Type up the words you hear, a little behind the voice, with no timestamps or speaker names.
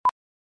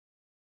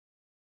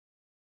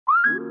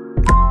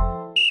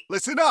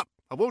Listen up.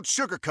 I won't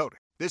sugarcoat it.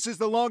 This is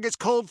the longest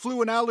cold,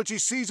 flu, and allergy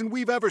season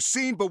we've ever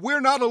seen, but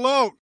we're not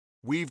alone.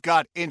 We've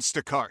got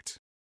Instacart.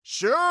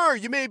 Sure,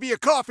 you may be a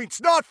coughing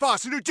snot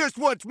faucet who just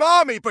wants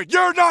mommy, but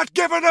you're not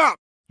giving up.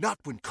 Not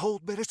when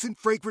cold medicine,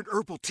 fragrant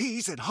herbal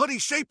teas, and honey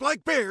shaped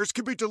like bears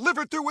can be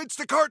delivered through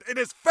Instacart in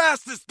as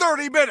fast as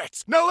 30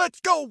 minutes. Now let's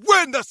go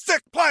win the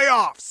sick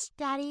playoffs.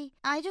 Daddy,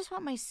 I just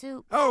want my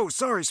soup. Oh,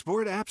 sorry,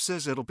 Sport. App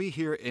says it'll be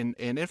here in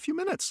a few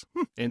minutes.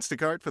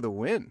 Instacart for the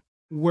win.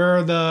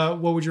 What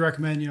would you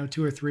recommend,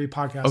 2 or 3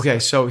 podcasts? Okay,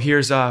 so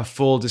here's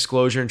full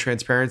disclosure and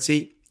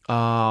transparency.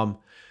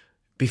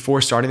 Before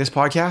starting this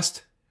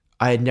podcast,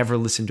 I had never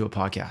listened to a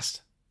podcast.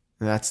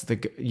 That's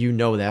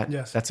that.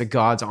 Yes. That's a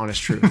God's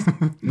honest truth.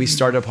 We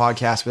started a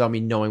podcast without me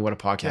knowing what a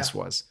podcast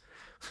was.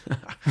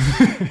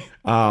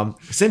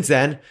 Since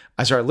then,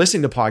 I started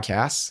listening to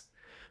podcasts,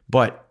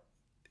 but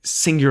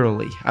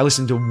singularly, I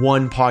listened to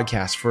one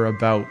podcast for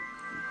about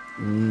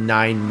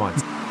 9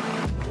 months.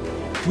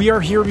 We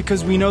are here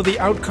because we know the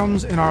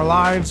outcomes in our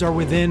lives are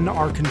within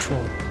our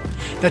control.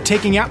 That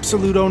taking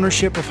absolute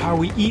ownership of how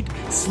we eat,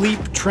 sleep,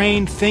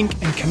 train, think,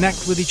 and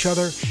connect with each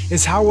other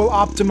is how we'll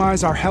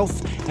optimize our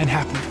health and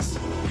happiness.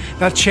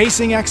 That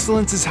chasing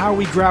excellence is how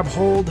we grab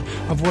hold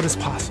of what is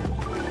possible.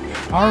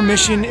 Our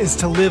mission is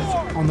to live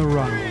on the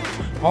run,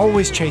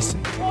 always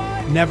chasing,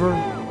 never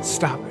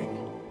stopping.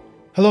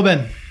 Hello,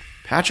 Ben.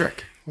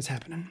 Patrick. What's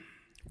happening?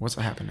 What's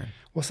happening?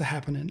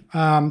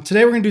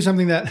 Today we're going to do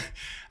something that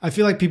I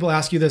feel like people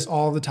ask you this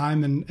all the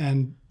time,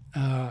 and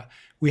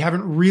we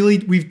haven't really,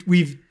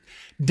 we've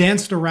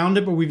danced around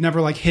it, but we've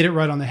never hit it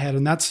right on the head.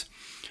 And that's,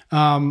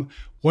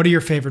 what are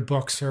your favorite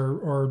books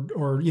or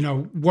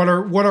what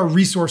are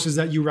resources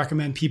that you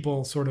recommend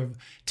people sort of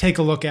take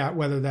a look at,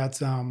 whether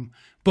that's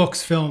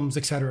books, films,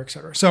 et cetera, et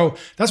cetera. So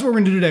that's what we're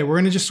going to do today. We're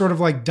going to just sort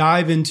of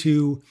dive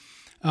into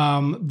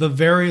the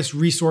various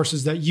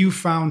resources that you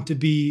found to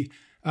be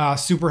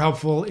super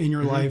helpful in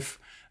your life,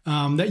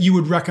 that you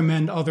would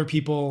recommend other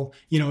people,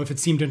 if it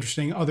seemed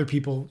interesting, other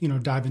people,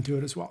 dive into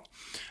it as well.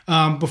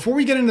 Before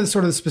we get into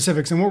sort of the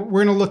specifics, and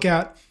we're going to look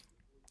at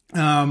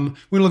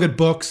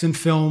books and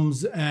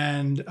films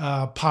and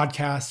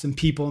podcasts and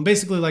people, and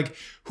basically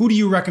who do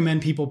you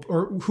recommend people,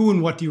 or who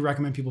and what do you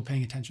recommend people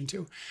paying attention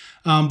to?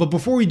 But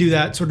before we do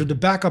that, sort of to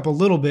back up a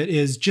little bit,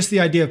 is just the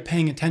idea of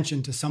paying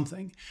attention to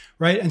something,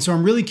 right? And so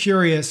I'm really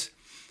curious,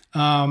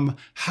 where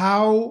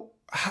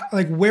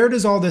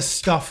does all this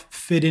stuff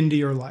fit into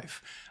your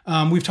life?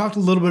 We've talked a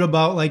little bit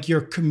about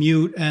your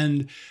commute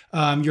and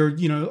your,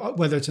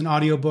 whether it's an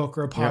audiobook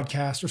or a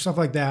podcast or stuff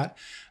like that.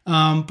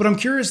 But I'm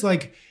curious,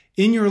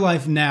 in your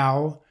life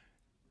now,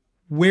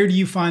 where do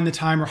you find the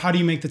time, or how do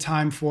you make the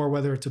time for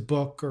whether it's a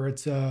book or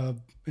it's a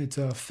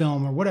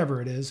film or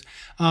whatever it is?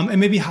 And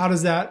maybe how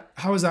is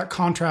that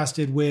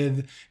contrasted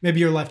with maybe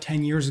your life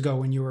 10 years ago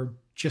when you were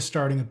just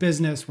starting a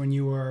business, when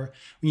you were,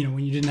 when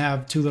you didn't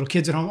have 2 little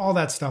kids at home, all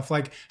that stuff?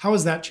 How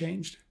has that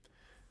changed?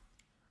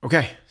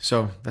 Okay,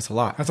 so that's a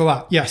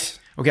lot. Yes.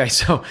 Okay,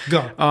 so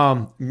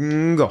go.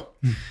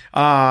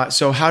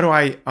 So how do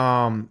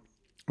I?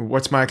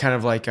 What's my kind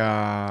of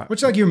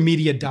what's your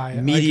media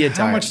diet?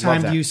 How much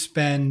time do you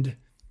spend?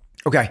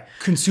 Okay,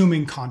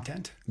 consuming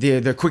content.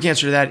 The quick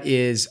answer to that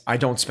is I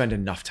don't spend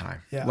enough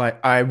time. Yeah.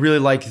 I really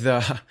like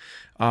the,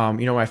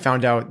 I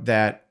found out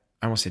that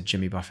I almost said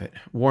Jimmy Buffett,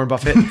 Warren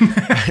Buffett.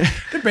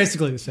 They're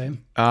basically the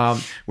same.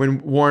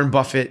 When Warren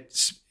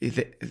Buffett,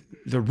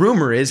 the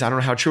rumor is, I don't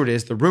know how true it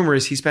is, the rumor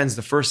is he spends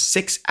the first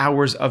 6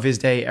 hours of his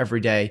day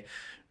every day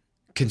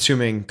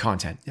consuming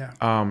content. Yeah.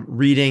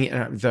 Reading,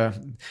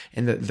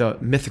 the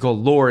mythical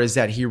lore is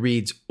that he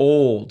reads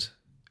old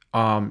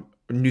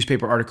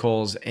newspaper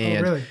articles,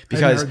 and really?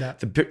 because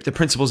the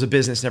principles of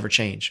business never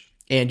change.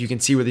 And you can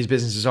see where these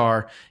businesses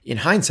are in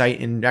hindsight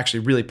and actually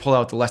really pull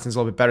out the lessons a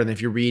little bit better than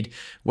if you read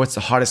what's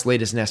the hottest,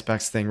 latest, and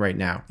best thing right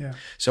now. Yeah.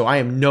 So I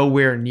am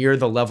nowhere near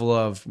the level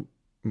of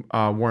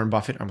Warren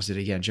Buffett. I almost did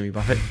it again, Jimmy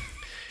Buffett.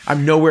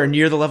 I'm nowhere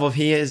near the level of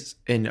he is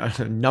in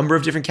a number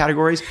of different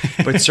categories,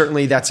 but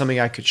certainly that's something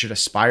I should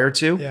aspire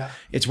to. Yeah.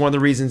 It's one of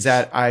the reasons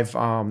that I've,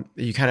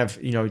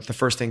 the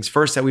first things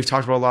first that we've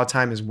talked about a lot of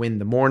time is win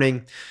the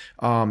morning.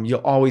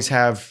 You'll always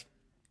have,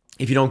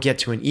 if you don't get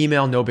to an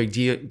email, no big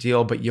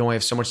deal, but you only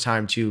have so much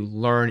time to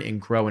learn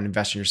and grow and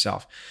invest in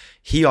yourself.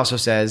 He also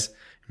says,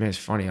 it's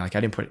funny,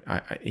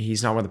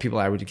 he's not one of the people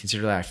I would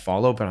consider that I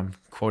follow, but I'm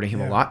quoting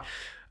him a lot.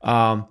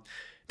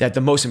 That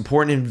the most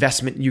important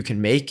investment you can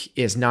make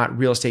is not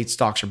real estate,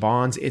 stocks, or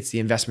bonds. It's the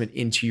investment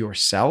into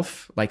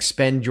yourself.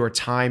 Spend your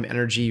time,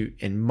 energy,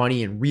 and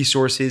money and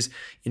resources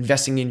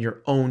investing in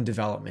your own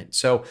development.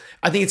 So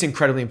I think it's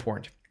incredibly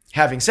important.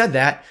 Having said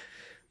that,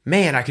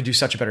 man, I could do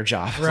such a better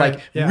job. Right.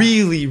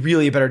 Really,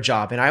 really a better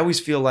job. And I always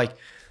feel like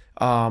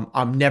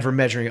I'm never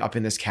measuring up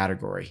in this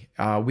category.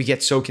 We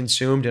get so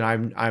consumed,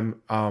 and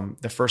I'm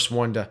the first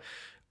one to,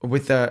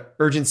 with the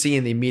urgency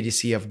and the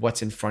immediacy of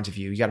what's in front of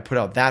you. You got to put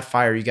out that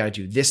fire. You got to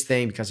do this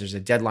thing because there's a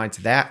deadline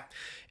to that.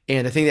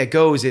 And the thing that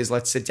goes is,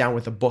 let's sit down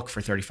with a book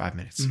for 35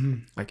 minutes.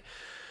 Mm-hmm.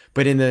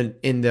 But in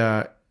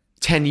the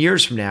 10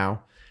 years from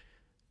now,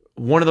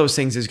 one of those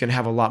things is going to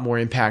have a lot more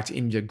impact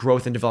in the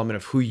growth and development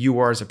of who you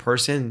are as a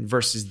person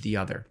versus the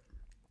other.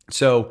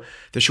 So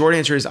the short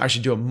answer is I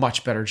should do a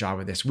much better job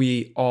with this.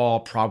 We all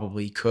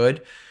probably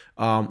could.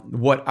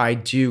 What I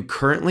do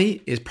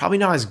currently is probably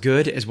not as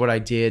good as what I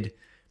did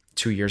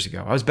 2 years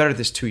ago. I was better at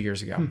this 2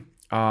 years ago.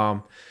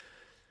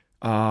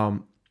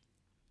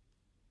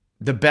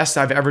 The best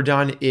I've ever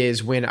done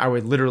is when I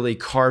would literally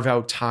carve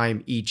out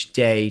time each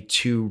day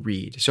to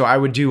read. So I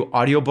would do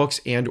audiobooks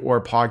and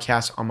or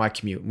podcasts on my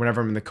commute whenever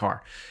I'm in the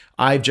car.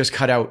 I've just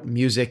cut out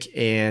music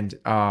and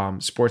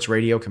sports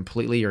radio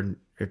completely, or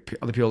if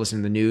other people listen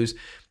to the news.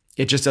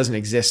 It just doesn't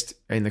exist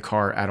in the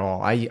car at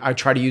all. I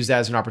try to use that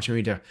as an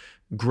opportunity to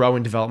grow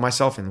and develop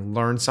myself and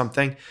learn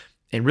something.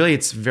 And really,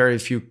 it's very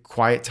few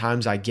quiet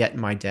times I get in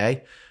my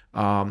day.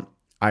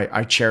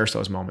 I cherish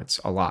those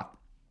moments a lot.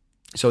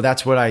 So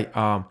that's what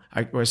I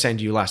was saying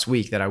to you last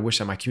week, that I wish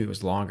that my commute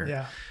was longer.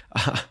 Yeah.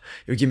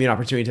 It would give me an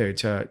opportunity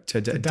to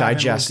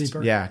digest.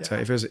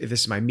 If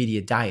this is my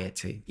media diet,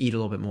 to eat a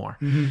little bit more.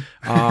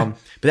 But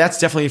that's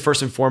definitely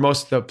first and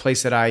foremost the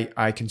place that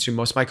I consume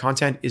most of my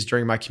content is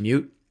during my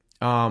commute.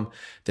 The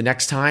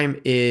next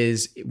time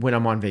is when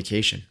I'm on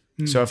vacation.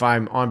 So if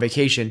I'm on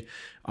vacation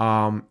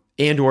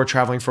and or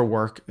traveling for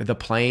work, the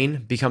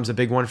plane becomes a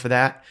big one for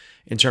that.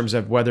 In terms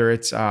of whether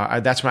it's,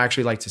 that's when I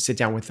actually like to sit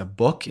down with a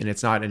book, and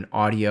it's not an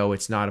audio,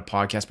 it's not a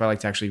podcast, but I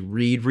like to actually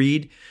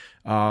read.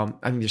 I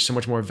think there's so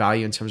much more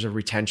value in terms of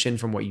retention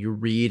from what you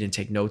read and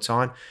take notes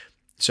on.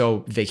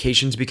 So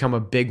vacations become a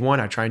big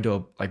one. I try and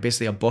do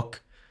basically a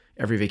book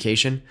every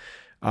vacation.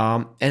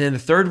 And then the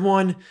third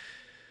one,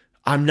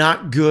 I'm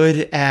not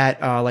good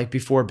at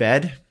before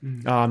bed.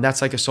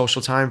 That's like a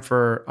social time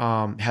for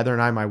Heather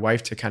and I, my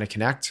wife, to kind of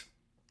connect.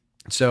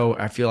 So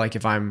I feel like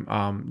if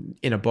I'm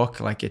in a book,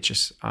 like it's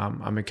just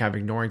I'm kind of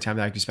ignoring time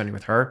that I could be spending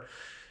with her.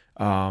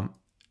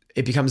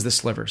 It becomes the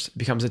slivers. It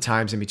becomes the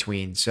times in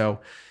between.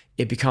 So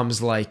it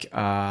becomes like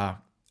I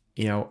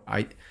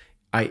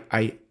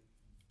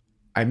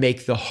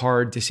make the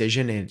hard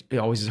decision, and it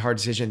always is a hard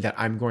decision, that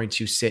I'm going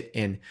to sit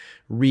and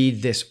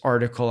read this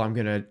article. I'm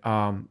gonna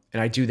and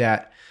I do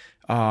that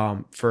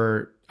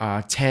for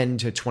 10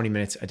 to 20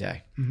 minutes a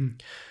day.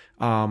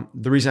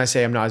 The reason I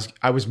say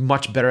I was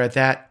much better at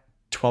that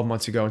 12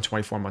 months ago and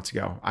 24 months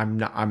ago.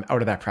 I'm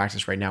out of that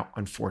practice right now.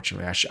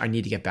 Unfortunately, I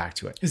need to get back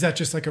to it. Is that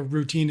just like a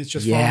routine? It's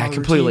just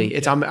completely. Routine?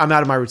 It's I'm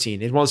out of my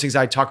routine. And one of those things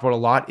I talk about a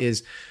lot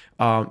is,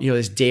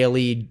 this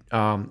daily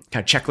kind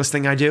of checklist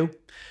thing I do.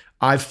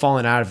 I've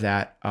fallen out of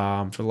that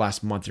for the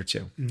last month or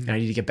two, and I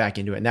need to get back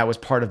into it. And that was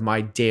part of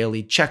my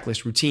daily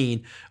checklist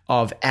routine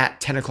of at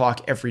 10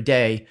 o'clock every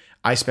day,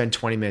 I spend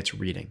 20 minutes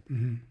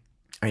reading.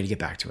 I need to get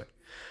back to it.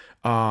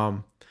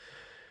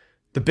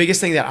 The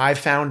biggest thing that I've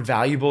found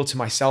valuable to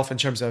myself in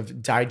terms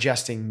of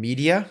digesting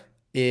media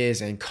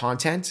and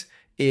content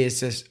is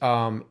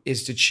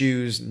to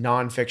choose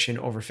nonfiction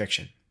over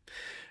fiction.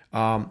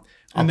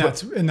 And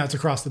that's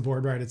across the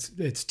board, right? It's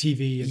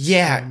TV.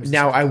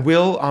 Now I'm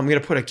going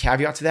to put a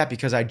caveat to that,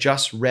 because I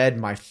just read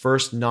my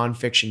first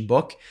nonfiction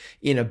book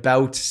in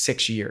about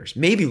 6 years,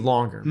 maybe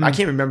longer. I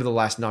can't remember the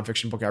last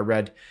nonfiction book I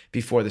read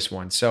before this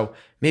one. So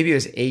maybe it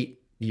was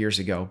 8 years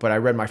ago, but I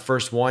read my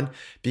first one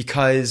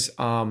because,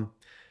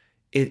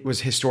 it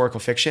was historical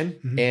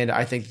fiction. And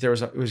I think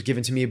it was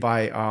given to me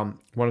by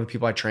one of the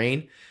people I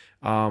train,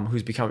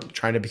 who's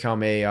trying to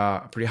become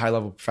a pretty high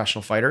level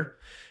professional fighter.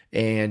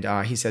 And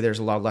he said there's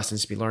a lot of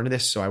lessons to be learned in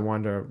this. So I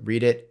wanted to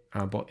read it,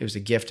 but it was a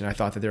gift. And I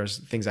thought that there was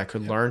things I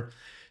could learn.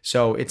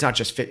 So it's not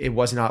just it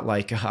was not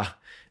like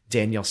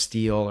Danielle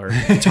Steele or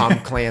Tom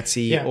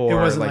Clancy. Or it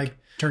wasn't like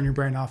turn your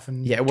brain off.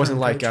 And it wasn't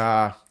like,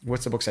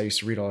 what's the books I used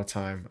to read all the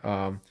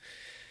time?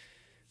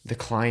 The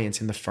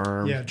Clients in the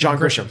Firm, John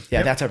Grisham.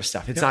 That type of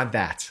stuff. It's not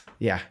that.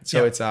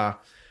 So it's it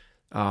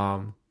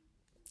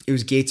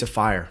was Gates of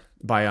Fire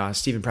by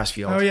Stephen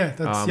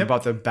Pressfield.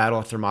 About the Battle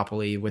of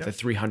Thermopylae with the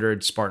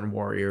 300 Spartan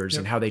warriors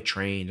and how they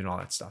trained and all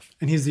that stuff.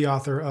 And he's the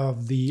author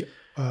of the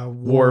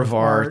War of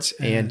Art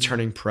and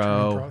Turning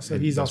Pro. So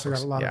he's also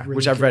got a lot of really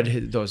which I've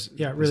read those.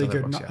 Really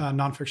good books,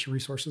 nonfiction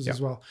resources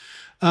as well.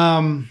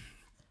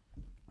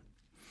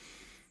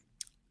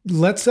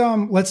 Let's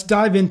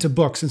dive into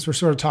books, since we're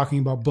sort of talking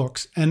about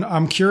books. And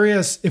I'm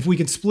curious if we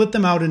could split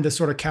them out into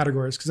sort of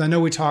categories, because I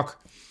know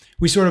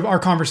our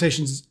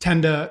conversations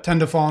tend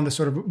to fall into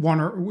sort of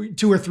one or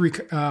two or three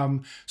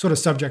sort of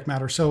subject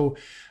matter. So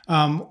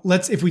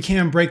if we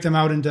can break them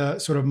out into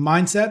sort of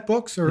mindset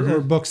books or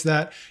books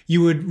that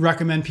you would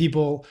recommend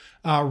people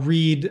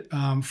read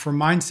for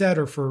mindset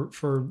or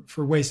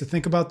for ways to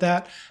think about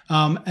that.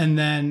 And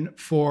then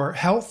for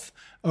health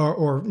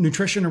or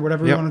nutrition or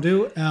whatever you want to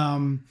do.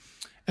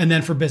 And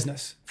then for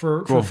business,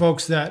 for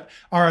folks that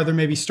are either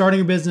maybe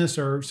starting a business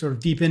or sort of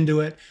deep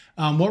into it,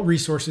 what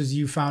resources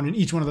you found in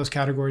each one of those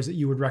categories that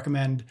you would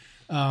recommend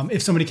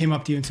if somebody came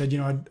up to you and said,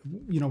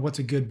 what's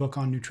a good book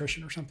on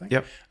nutrition or something?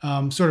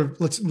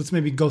 Let's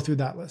maybe go through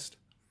that list.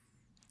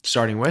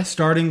 Starting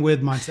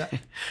with mindset.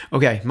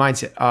 Okay,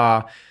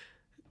 mindset.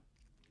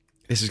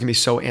 This is going to be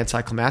so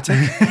anticlimactic,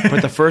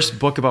 but the first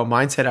book about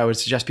mindset I would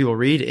suggest people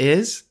read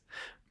is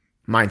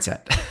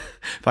Mindset.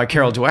 by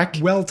Carol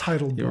Dweck.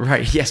 Well-titled book.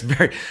 Right. Yes.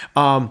 Very.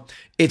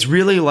 It's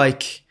really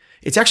like,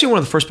 it's actually one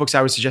of the first books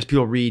I would suggest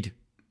people read,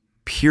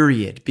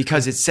 period,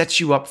 because it sets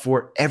you up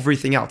for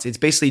everything else. It's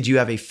basically, do you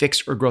have a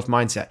fixed or growth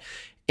mindset?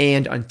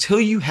 And until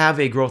you have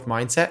a growth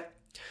mindset,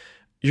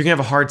 you're going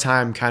to have a hard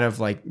time kind of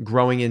like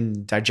growing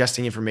and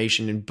digesting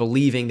information and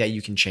believing that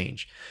you can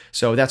change.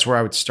 So that's where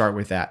I would start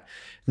with that.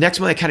 Next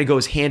one that kind of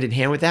goes hand in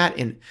hand with that,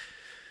 and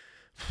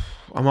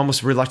I'm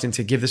almost reluctant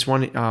to give this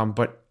one,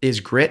 but is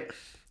Grit.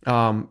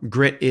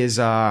 Grit is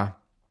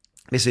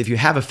basically, if you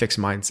have a fixed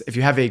mindset, if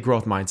you have a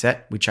growth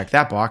mindset, we check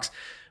that box.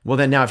 Well,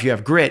 then now if you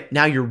have grit,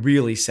 now you're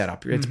really set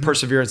up. It's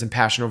perseverance and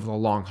passion over the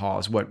long haul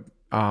is what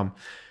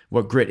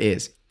grit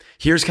is.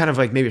 Here's kind of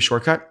like maybe a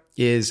shortcut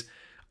is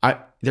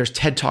there's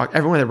TED Talk.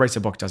 Everyone that writes a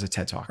book does a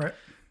TED Talk. Right.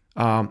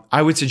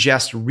 I would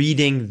suggest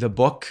reading the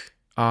book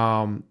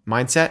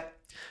Mindset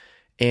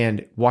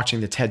and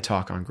watching the TED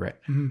Talk on grit.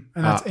 And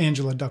that's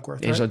Angela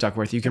Duckworth. Angela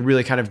Duckworth. You can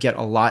really kind of get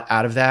a lot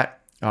out of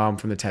that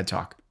from the TED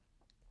Talk.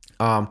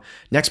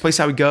 Next place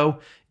I would go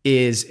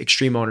is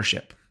Extreme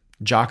Ownership.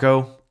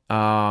 Jocko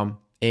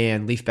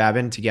and Leif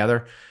Babin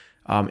together.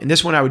 And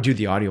this one I would do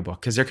the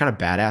audiobook because they're kind of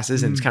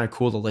badasses and it's kind of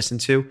cool to listen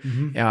to.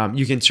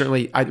 You can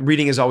certainly,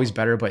 reading is always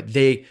better, but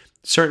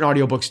certain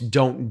audiobooks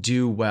don't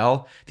do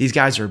well. These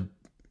guys are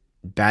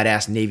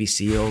badass Navy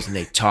SEALs and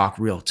they talk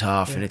real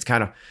tough and it's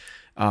kind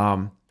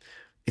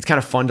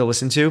of fun to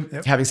listen to.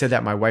 Yep. Having said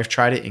that, my wife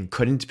tried it and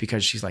couldn't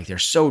because she's like, they're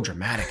so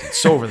dramatic and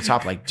so over the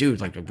top. Like,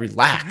 dude, like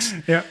relax.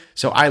 Yeah.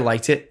 So I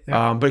liked it.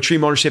 Yeah. But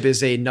Extreme Ownership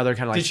is another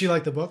kind of like. Did she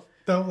like the book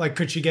though? Like,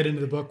 could she get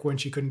into the book when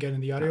she couldn't get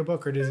in the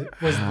audiobook, or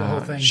was the whole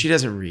thing? She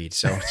doesn't read,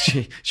 so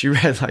she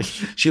read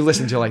she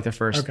listened to like the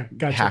first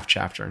gotcha. half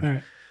chapter. All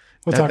right.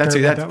 We'll talk that's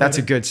about that that's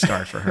a later. good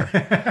start for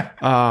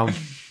her.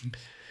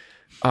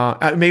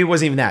 Maybe it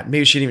wasn't even that.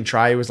 Maybe she didn't even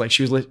try. It was like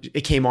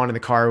it came on in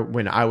the car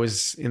when I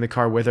was in the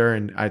car with her,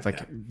 and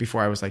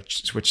before I was like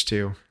switched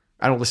to.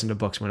 I don't listen to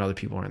books when other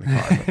people are in the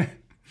car.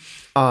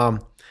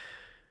 But,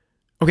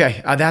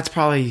 okay, that's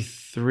probably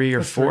 3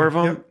 or 4 of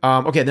them.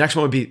 Yep. Okay, the next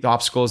one would be The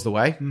Obstacle is the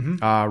Way.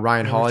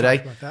 Ryan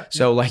Holiday.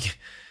 So like,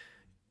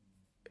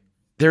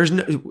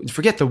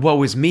 forget the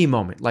woe is me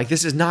moment. Like,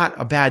 this is not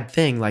a bad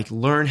thing. Like,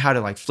 learn how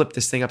to like flip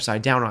this thing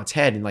upside down on its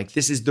head. And like,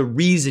 this is the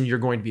reason you're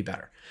going to be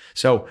better.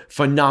 So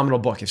phenomenal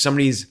book. If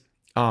somebody's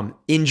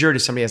injured,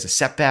 if somebody has a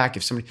setback,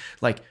 if somebody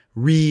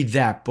read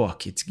that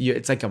book,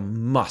 it's like a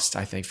must,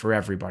 I think, for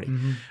everybody.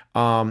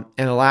 And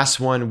the last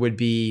one would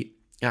be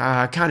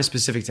kind of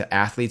specific to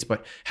athletes,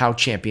 but How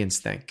Champions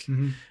Think.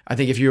 I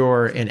think if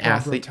you're an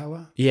athlete,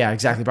 Rotella? yeah,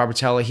 exactly. Bob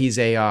Rotella, he's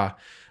a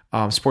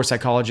sports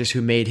psychologist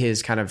who made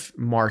his kind of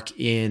mark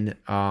in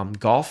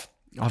golf.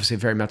 Obviously a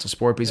very mental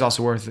sport, but he's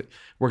also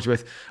worked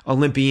with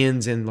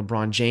Olympians and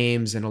LeBron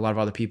James and a lot of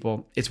other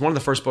people. It's one of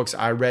the first books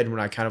I read when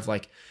I kind of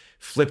like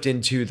flipped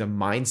into the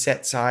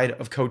mindset side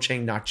of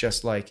coaching, not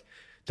just like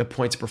the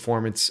points of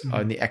performance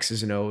and the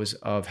X's and O's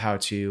of how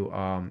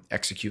to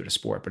execute a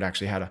sport, but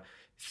actually how to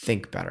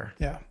think better.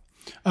 Yeah.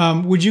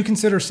 Would you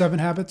consider 7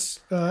 Habits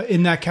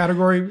in that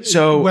category?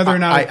 So whether or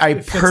not I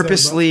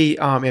purposely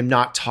am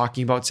not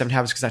talking about 7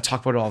 Habits because I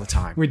talk about it all the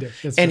time. We do.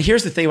 And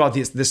here's the thing about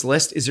this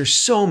list is there's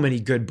so many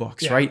good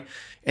books, right?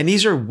 And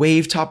these are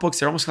wave top books.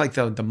 They're almost like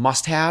the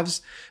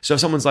must-haves. So if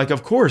someone's like,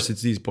 of course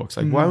it's these books.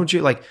 Like, why don't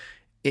you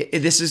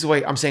this is the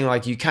way I'm saying,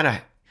 like, you kind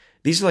of,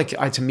 these are like,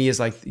 to me is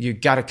like, you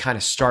got to kind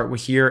of start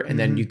with here and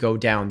then you go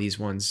down these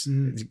ones,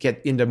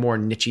 get into more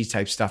niche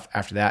type stuff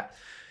after that.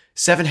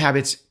 7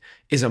 Habits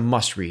is a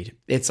must read.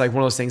 It's like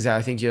one of those things that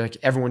I think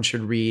everyone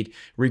should read,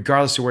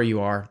 regardless of where you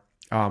are.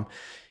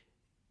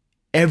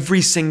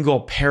 Every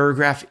single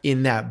paragraph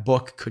in that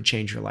book could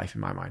change your life,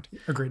 in my mind.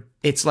 Agreed.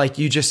 It's like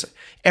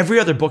every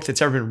other book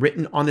that's ever been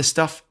written on this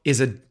stuff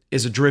is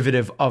a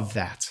derivative of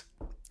that.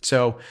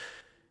 So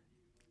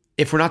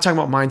if we're not talking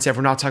about mindset, if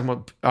we're not talking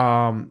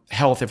about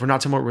health, if we're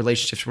not talking about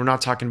relationships, if we're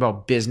not talking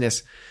about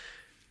business,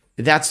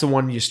 that's the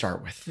one you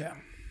start with. Yeah.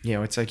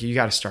 It's like you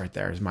got to start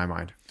there, is my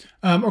mind.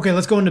 Okay,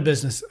 let's go into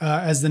business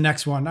as the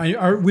next one. I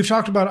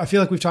feel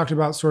like we've talked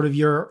about sort of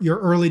your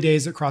early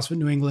days at CrossFit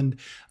New England,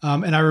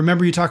 and I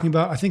remember you talking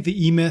about, I think,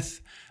 the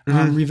E-Myth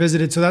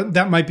revisited. So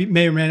that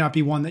may or may not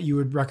be one that you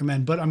would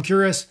recommend. But I'm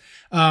curious,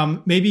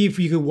 maybe if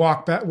you could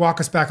walk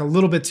us back a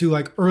little bit to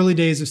like early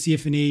days of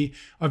CF&E,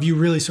 of you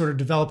really sort of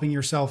developing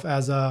yourself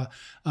as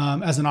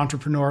an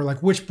entrepreneur.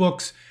 Like, which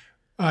books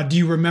do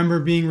you remember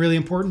being really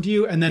important to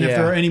you? And then if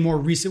there are any more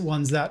recent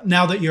ones that,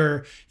 now that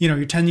you're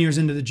 10 years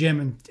into the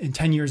gym and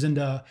 10 years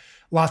into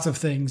lots of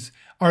things,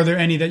 are there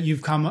any that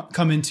you've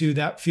come into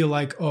that feel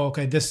like, oh,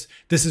 okay, this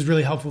is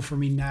really helpful for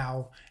me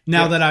now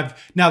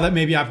that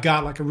maybe I've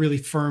got like a really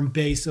firm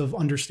base of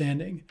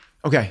understanding?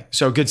 Okay,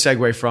 so good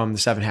segue from the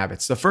 7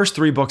 Habits. The first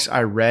 3 books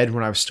I read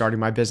when I was starting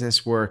my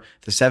business were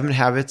The 7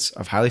 Habits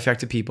of Highly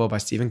Effective People by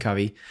Stephen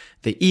Covey,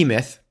 The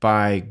E-Myth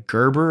by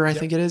Gerber, I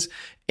think it is,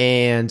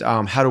 and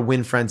How to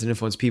Win Friends and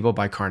Influence People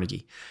by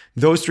Carnegie.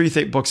 Those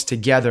 3 books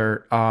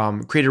together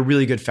create a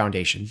really good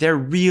foundation. They're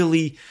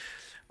really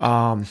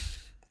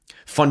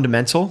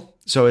fundamental.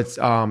 So it's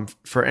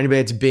for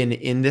anybody that's been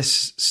in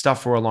this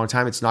stuff for a long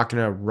time, it's not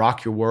going to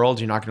rock your world.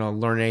 You're not going to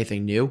learn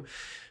anything new.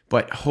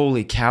 But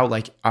holy cow,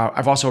 like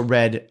I've also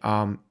read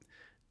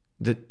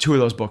the two of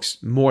those books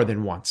more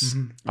than once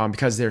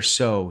because they're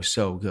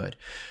so good.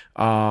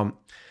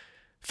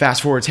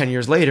 Fast forward 10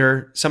 years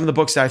later, some of the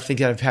books that I think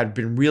that have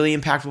been really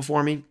impactful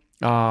for me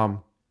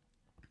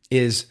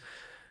is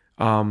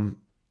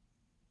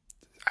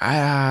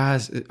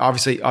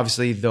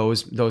obviously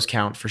those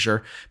count for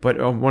sure. But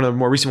one of the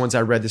more recent ones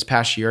I read this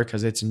past year,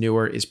 because it's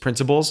newer, is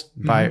Principles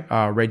by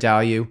Ray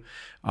Dalio.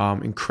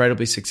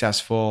 Incredibly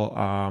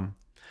successful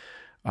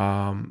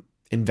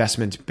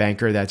investment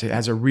banker that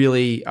has a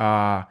really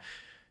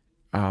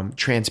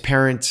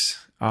transparent,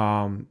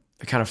 kind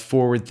of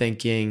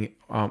forward-thinking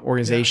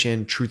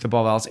organization, truth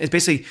above else. It's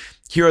basically,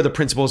 here are the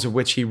principles of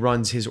which he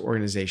runs his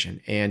organization.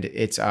 And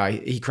it's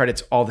he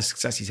credits all the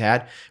success he's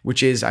had,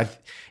 which is,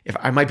 if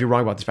I might be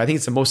wrong about this, but I think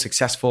it's the most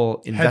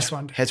successful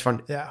hedge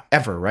fund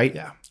ever, right?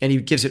 Yeah. And he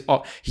gives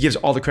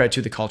all the credit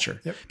to the culture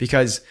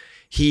because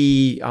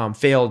he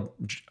failed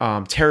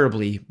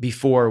terribly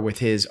before with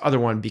his other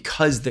one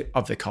because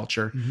of the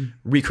culture.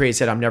 Recreated,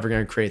 said, I'm never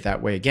going to create it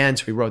that way again.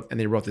 So he wrote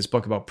this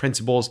book about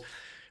principles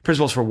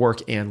for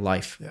work and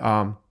life.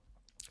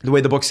 The way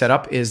the book's set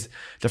up is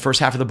the first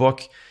half of the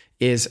book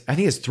is, I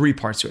think it's 3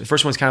 parts to it. The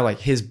first one's kind of like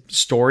his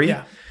story.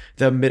 Yeah.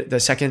 The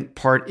second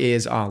part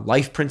is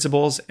life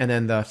principles. And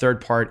then the third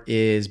part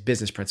is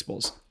business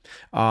principles.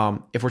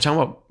 If we're talking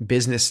about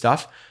business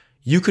stuff,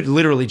 you could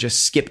literally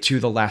just skip to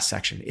the last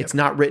section. It's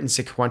not written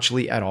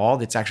sequentially at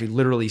all. It's actually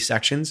literally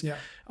sections. Yeah.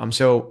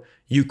 So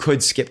you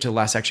could skip to the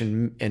last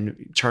section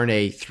and turn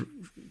a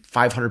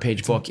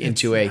 500-page book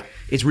into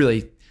it's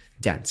really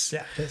dense.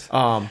 Yeah, it is.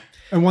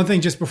 And one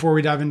thing just before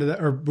we dive into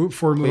that, or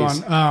before we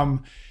move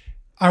on,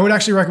 I would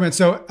actually recommend,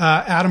 so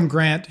Adam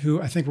Grant,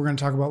 who I think we're going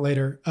to talk about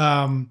later,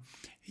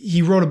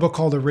 he wrote a book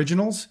called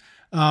Originals.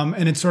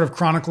 And it's sort of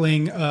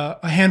chronicling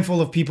a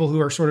handful of people who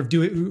are sort of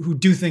who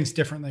do things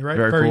differently, right?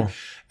 Very cool.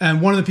 And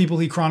one of the people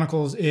he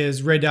chronicles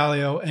is Ray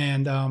Dalio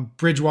and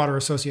Bridgewater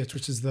Associates,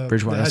 which is the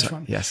hedge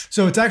fund. Yes.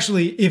 So it's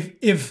actually,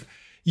 if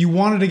you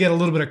wanted to get a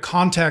little bit of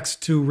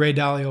context to Ray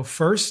Dalio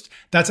first,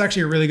 that's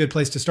actually a really good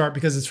place to start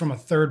because it's from a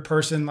third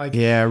person.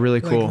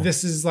 Really cool. Like,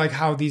 this is like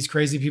how these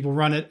crazy people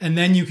run it. And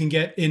then you can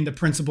get into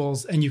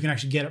principles and you can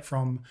actually get it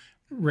from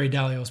Ray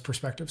Dalio's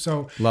perspective.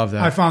 So love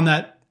that. I found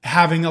that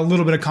having a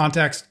little bit of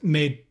context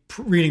made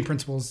reading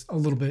Principles a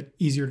little bit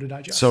easier to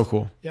digest. So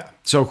cool. Yeah.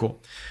 So cool.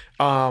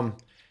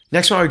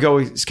 Next one I would go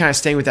is kind of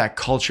staying with that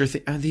culture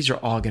thing. These are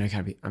all going to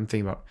kind of be, I'm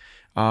thinking about,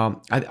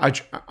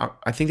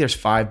 I think there's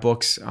 5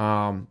 books.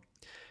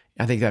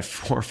 I think that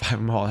 4 or 5 of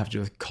them all have to do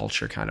with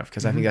culture kind of,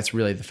 because I think that's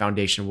really the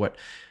foundation of what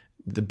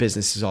the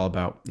business is all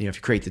about. You know, if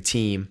you create the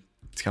team,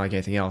 it's kind of like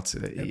anything else.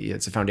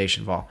 It's a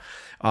foundation of all.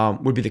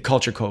 Would be The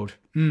Culture Code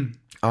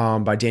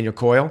by Daniel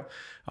Coyle.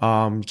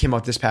 Came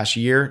out this past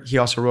year. He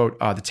also wrote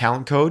The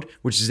Talent Code,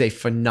 which is a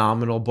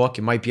phenomenal book.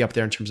 It might be up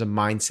there in terms of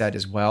mindset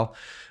as well.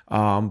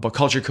 But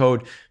Culture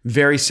Code,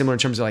 very similar in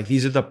terms of like,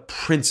 these are the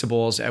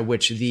principles at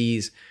which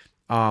these,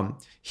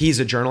 he's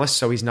a journalist,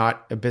 so he's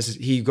not a business.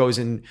 He goes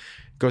to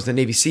the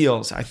Navy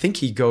SEALs. I think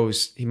he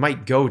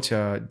might go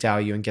to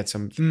Dalio and get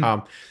some,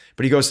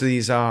 but he goes to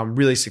these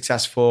really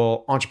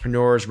successful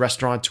entrepreneurs,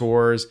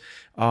 restaurateurs,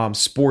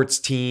 sports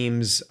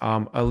teams,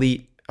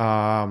 elite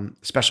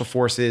special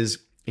forces,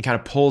 and kind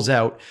of pulls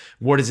out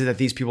what is it that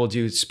these people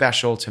do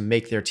special to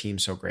make their team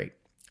so great.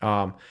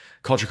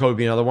 Culture Code would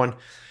be another one.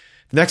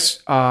 The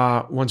next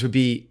ones would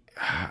be,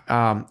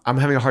 I'm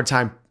having a hard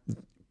time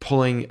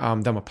pulling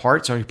them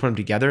apart, so I'm going to put them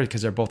together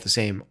because they're both the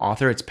same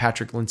author. It's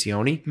Patrick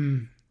Lencioni,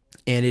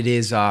 and it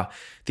is The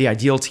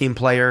Ideal Team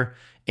Player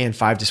and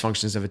 5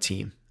 Dysfunctions of a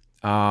Team.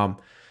 I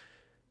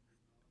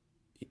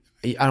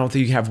don't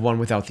think you can have one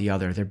without the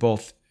other. They're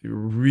both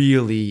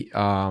really,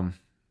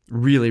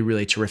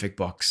 really terrific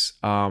books.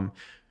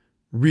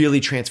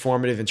 Really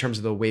transformative in terms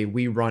of the way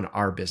we run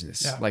our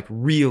business. Yeah. Like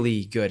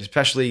really good,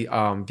 especially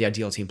The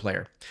Ideal Team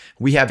Player.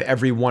 We have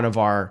every one of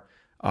our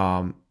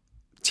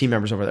team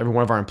members over there, every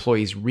one of our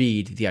employees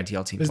read The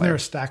Ideal Team Player. Isn't there a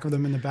stack of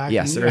them in the back?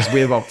 Yes,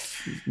 we have about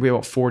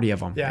 40 of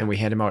them, and we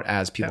hand them out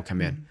as people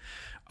come in.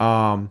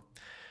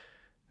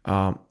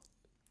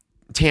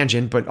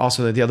 Tangent, but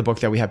also the other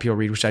book that we have people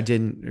read, which I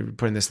didn't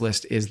put in this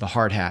list, is The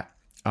Hard Hat.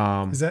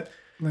 Is that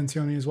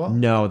Lencioni as well?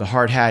 No, The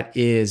Hard Hat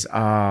is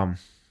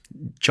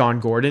John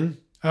Gordon.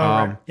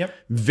 Right. Yep.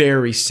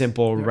 Very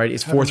simple, right?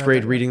 It's 4th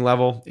grade reading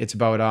level. It's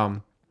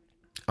about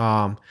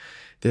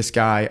this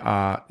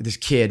guy, this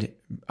kid,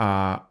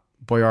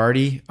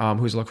 Boyardi,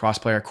 who's a lacrosse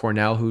player at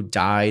Cornell, who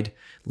died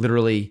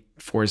literally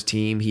for his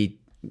team. He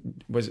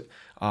was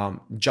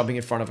jumping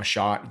in front of a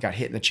shot, got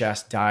hit in the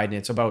chest, died, and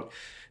it's about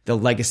the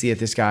legacy that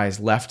this guy has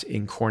left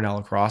in Cornell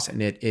lacrosse,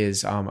 and it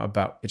is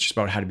it's just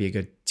about how to be a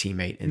good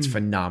teammate, and it's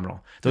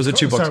phenomenal. Those are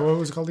 2 books. Sorry, what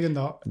was it called again?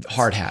 The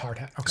Hard Hat. Hard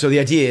Hat. Okay. So the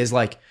idea is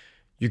like,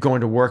 you're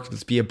going to work,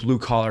 let's be a blue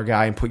collar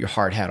guy and put your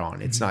hard hat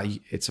on. It's not,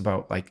 it's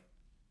about like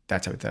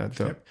that type of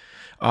thing.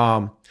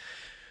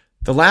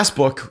 The last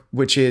book,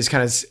 which is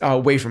kind of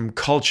away from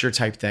culture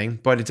type thing,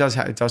 but it does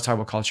talk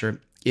about culture,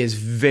 is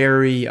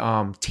very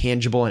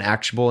tangible and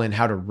actionable in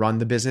how to run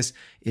the business,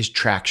 is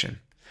Traction.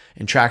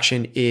 And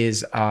Traction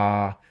is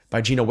by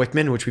Gino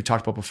Wickman, which we've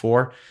talked about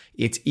before.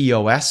 It's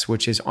EOS,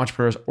 which is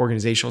Entrepreneur's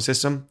Organizational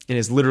System, and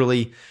is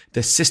literally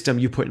the system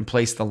you put in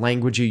place, the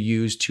language you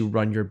use to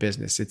run your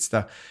business. It's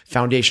the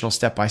foundational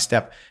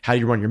step-by-step. How do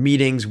you run your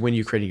meetings? When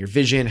you're creating your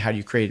vision? How do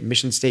you create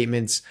mission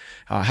statements?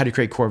 How do you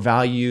create core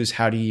values?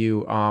 How do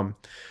you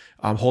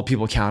hold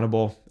people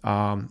accountable?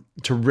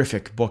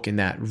 Terrific book in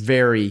that.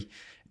 Very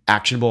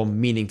actionable,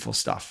 meaningful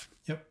stuff.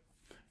 Yep.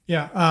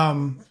 Yeah.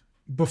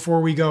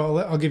 Before we go,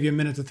 I'll give you a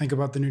minute to think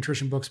about the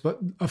nutrition books, but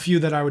a few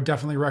that I would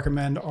definitely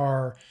recommend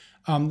are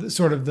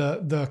sort of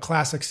the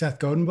classic Seth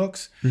Godin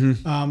books.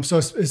 So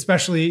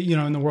especially,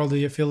 in the world of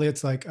the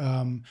affiliates, like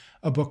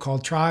a book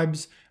called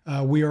Tribes,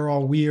 We Are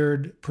All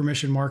Weird,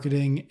 Permission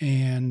Marketing,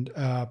 and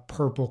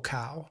Purple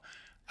Cow.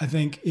 I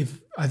think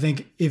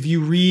if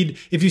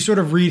you sort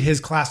of read his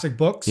classic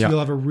books, you'll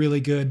have a really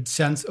good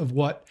sense of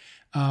what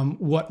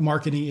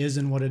marketing is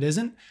and what it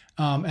isn't.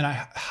 And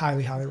I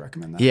highly, highly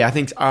recommend that. Yeah, I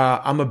think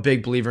I'm a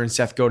big believer in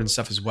Seth Godin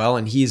stuff as well.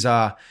 And he's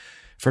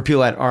for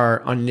people that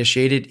are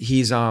uninitiated,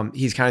 he's kind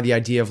of the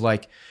idea of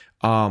like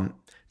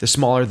the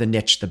smaller the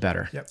niche, the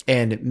better. Yep.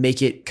 And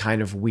make it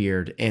kind of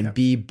weird and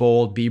be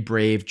bold, be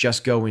brave,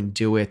 just go and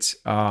do it.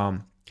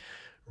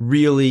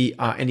 Really,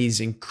 and he's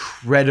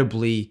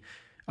incredibly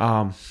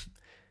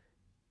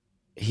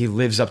he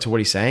lives up to what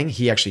he's saying.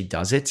 He actually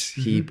does it.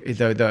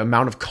 The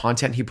amount of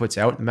content he puts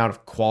out, the amount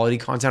of quality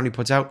content he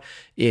puts out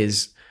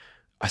is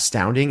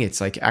astounding.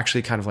 It's like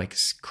actually kind of like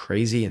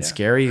crazy and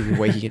scary the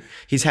way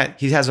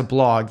he has a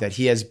blog that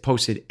he has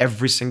posted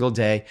every single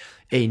day,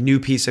 a new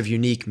piece of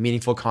unique,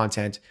 meaningful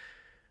content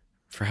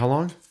for how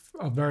long?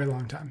 A very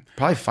long time.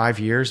 Probably 5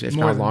 years, if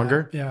not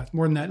longer. That. Yeah,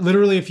 more than that.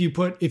 Literally, if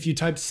you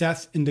type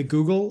Seth into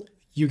Google,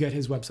 you get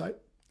his website.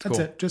 That's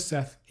cool. it. Just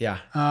Seth. Yeah.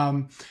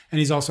 And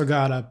he's also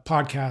got a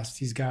podcast.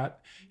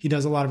 He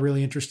does a lot of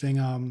really interesting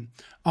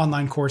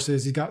online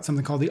courses. He's got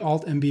something called the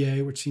Alt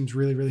MBA, which seems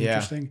really, really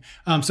interesting.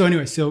 So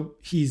anyway,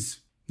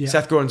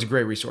 Seth Godin's a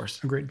great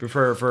resource. Agreed.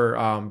 For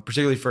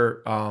particularly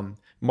for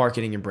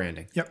marketing and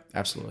branding. Yep.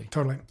 Absolutely.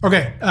 Totally.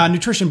 Okay.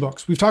 Nutrition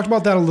books. We've talked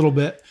about that a little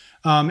bit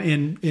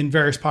in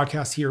various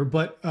podcasts here,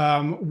 but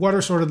what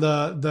are sort of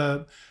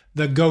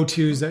the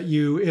go-tos that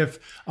if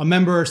a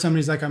member or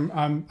somebody's like, I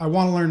want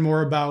to learn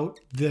more about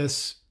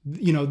this,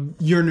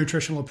 your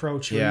nutritional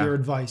approach or your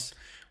advice,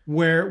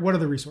 what are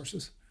the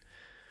resources?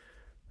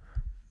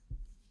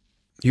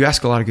 You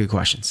ask a lot of good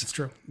questions. It's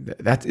true.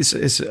 That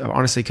is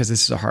honestly, because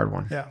this is a hard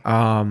one.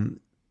 Yeah.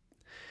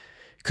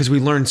 Because we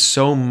learn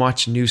so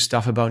much new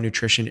stuff about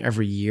nutrition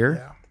every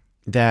year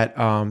that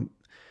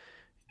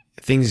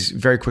things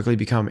very quickly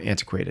become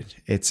antiquated.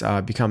 It's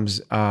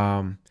becomes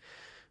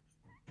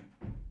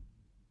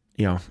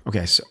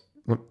okay, so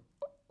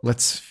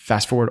let's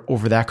fast forward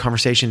over that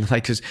conversation.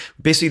 Like, because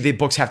basically the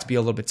books have to be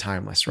a little bit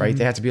timeless, right?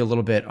 They have to be a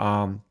little bit.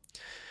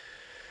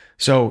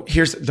 So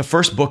here's the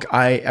first book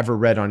I ever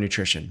read on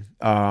nutrition.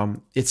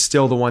 It's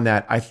still the one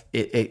that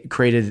it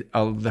created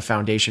the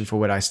foundation for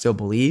what I still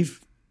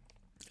believe.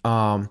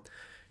 And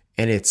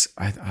it's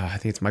I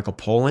think it's Michael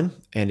Pollan,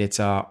 and it's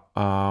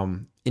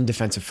In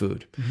Defense of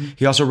Food.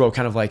 He also wrote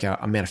kind of like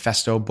a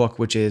manifesto book,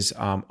 which is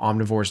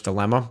Omnivore's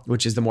Dilemma,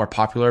 which is the more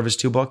popular of his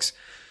two books.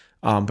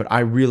 But I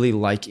really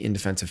like In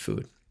Defense of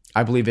Food.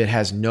 I believe it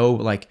has no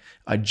like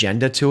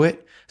agenda to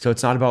it. So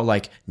it's not about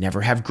like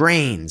never have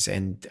grains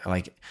and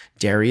like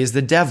dairy is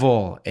the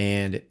devil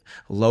and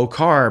low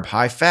carb,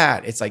 high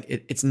fat. It's like,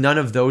 it's none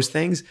of those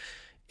things.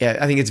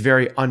 I think it's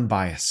very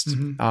unbiased.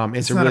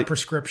 It's not a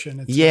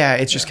prescription.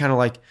 It's just kind of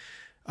like,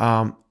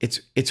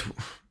 it's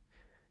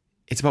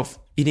about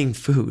eating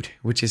food,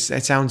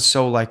 it sounds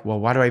so like, well,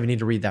 why do I even need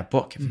to read that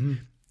book?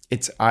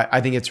 I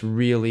think it's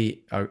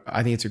really,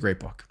 I think it's a great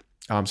book.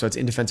 So it's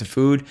In Defense of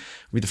Food.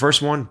 Read the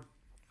first one.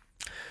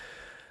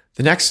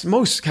 The next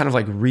most kind of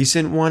like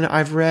recent one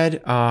I've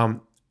read,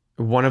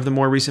 one of the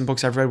more recent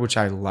books I've read, which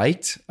I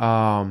liked,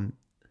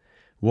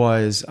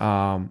 was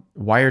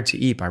Wired to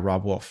Eat by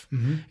Robb Wolf.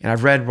 And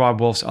I've read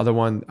Robb Wolf's other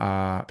one.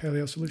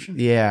 Paleo Solution?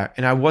 Yeah.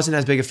 And I wasn't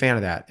as big a fan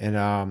of that. And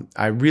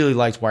I really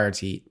liked Wired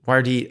to Eat.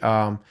 Wired to Eat,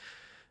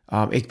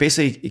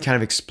 it kind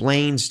of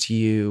explains to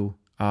you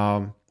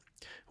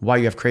why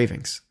you have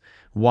cravings.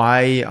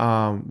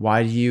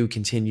 Why do you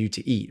continue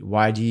to eat?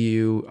 Why do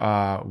you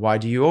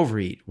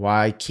overeat?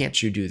 Why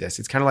can't you do this?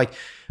 It's kind of like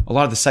a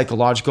lot of the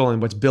psychological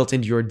and what's built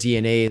into your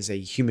DNA as a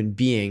human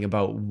being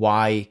about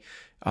why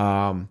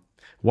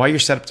you're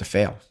set up to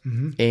fail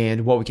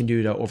and what we can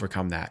do to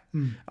overcome that.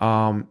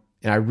 And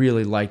I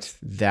really liked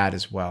that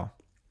as well.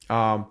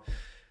 The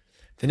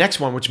next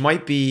one, which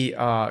might be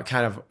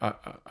kind of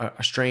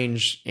a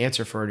strange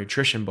answer for a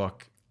nutrition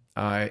book,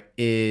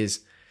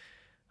 is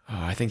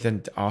I think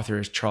the author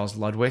is Charles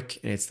Ludwig,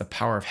 and it's The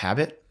Power of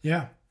Habit.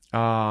 Yeah.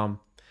 And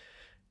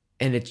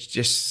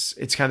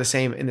it's kind of the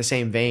same in the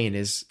same vein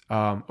is,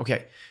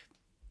 okay,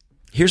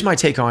 here's my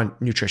take on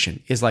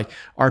nutrition is like,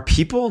 are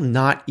people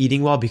not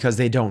eating well because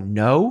they don't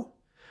know,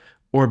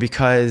 or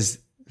because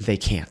they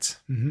can't?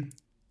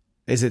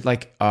 Is it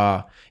like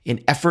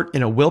an effort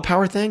and a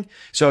willpower thing?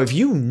 So if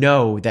you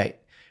know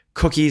that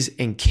cookies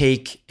and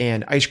cake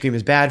and ice cream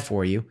is bad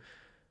for you,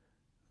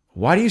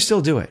 why do you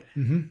still do it?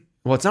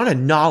 Well, it's not a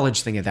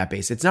knowledge thing at that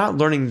base. It's not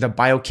learning the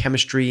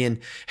biochemistry and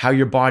how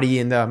your body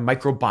and the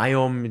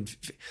microbiome.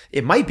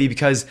 It might be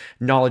because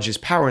knowledge is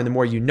power, and the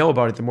more you know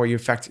about it, the more you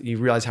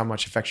realize how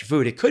much it affects your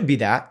food. It could be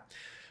that,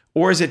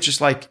 or is it just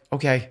like,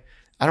 okay,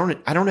 I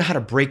don't know how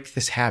to break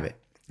this habit,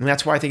 and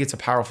that's why I think it's a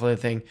powerful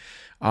thing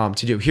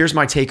to do. Here's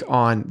my take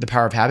on the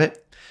power of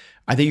habit.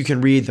 I think you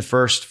can read the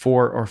first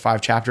 4 or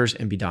 5 chapters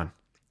and be done,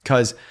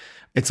 because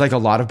it's like a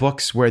lot of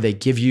books where they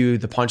give you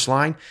the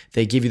punchline,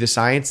 they give you the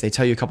science, they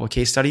tell you a couple of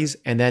case studies,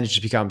 and then it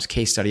just becomes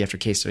case study after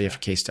case study after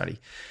case study.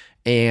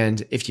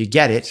 And if you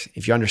get it,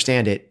 if you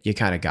understand it, you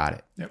kind of got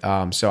it.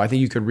 Yep. So I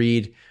think you could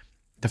read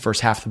the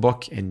first half of the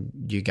book and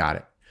you got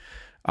it.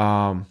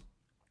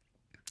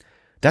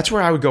 That's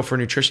where I would go for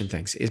nutrition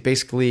things, is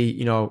basically,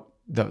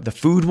 the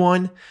food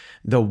one,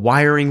 the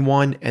wiring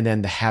one, and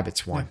then the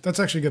habits one. Yeah, that's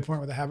actually a good point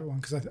with the habit one,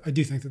 because I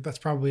do think that that's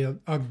probably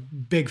a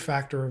big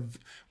factor of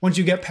once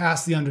you get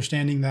past the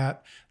understanding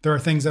that there are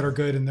things that are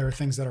good and there are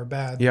things that are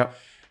bad. Yep.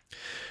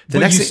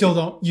 But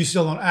you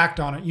still don't act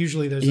on it.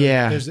 Usually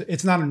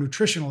it's not a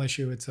nutritional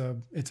issue. It's a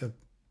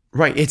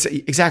right. It's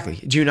exactly.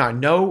 Do you not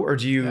know, or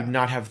do you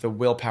not have the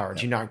willpower?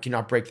 Do you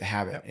not break the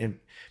habit? And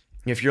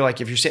if you're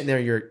sitting there,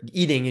 you're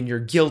eating and you're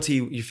guilty,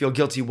 you feel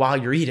guilty while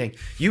you're eating,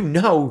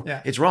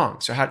 it's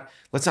wrong. So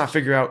let's not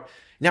figure out.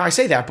 Now I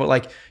say that, but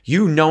like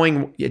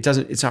knowing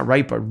it's not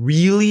right, but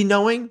really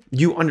knowing,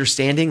 you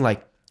understanding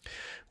like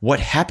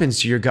what happens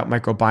to your gut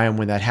microbiome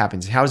when that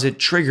happens. How does it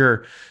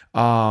trigger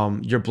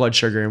your blood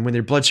sugar? And when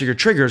your blood sugar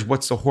triggers,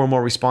 what's the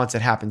hormonal response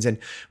that happens? And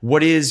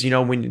what is,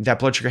 when that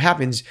blood sugar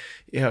happens,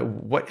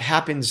 what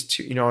happens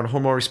to, in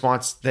hormonal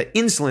response, the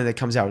insulin that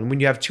comes out. And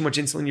when you have too much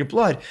insulin in your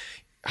blood,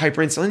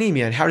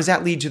 hyperinsulinemia, and how does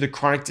that lead to the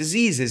chronic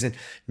diseases? And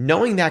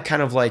knowing that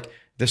kind of like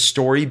the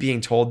story being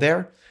told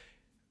there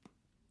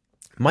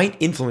might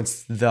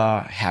influence the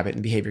habit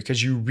and behavior,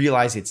 because you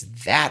realize it's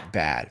that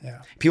bad.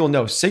 Yeah. People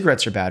know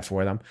cigarettes are bad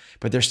for them,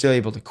 but they're still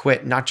able to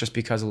quit, not just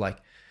because of like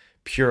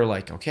pure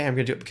like, okay, I'm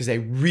going to do it, because they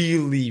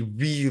really,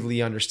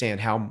 really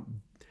understand how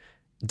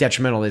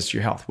detrimental it is to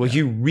your health. Well,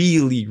 you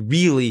really,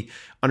 really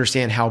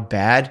understand how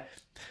bad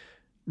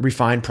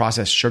refined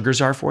processed sugars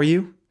are for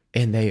you,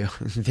 and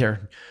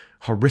they're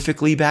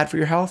horrifically bad for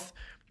your health.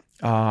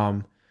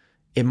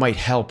 It might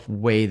help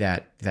weigh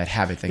that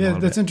habit thing. Yeah,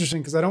 that's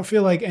interesting, because I don't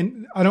feel like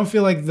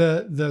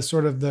the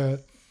sort of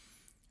the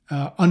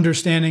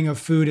understanding of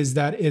food is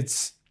that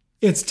it's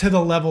to the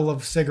level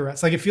of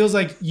cigarettes. Like it feels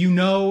like,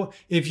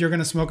 if you're going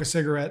to smoke a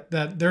cigarette,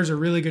 that there's a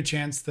really good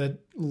chance that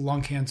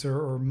lung cancer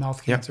or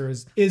mouth cancer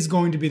is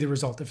going to be the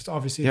result.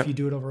 If you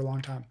do it over a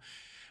long time,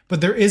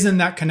 but there isn't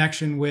that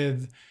connection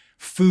with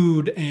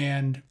food,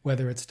 and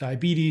whether it's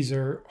diabetes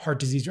or heart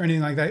disease or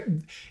anything like that,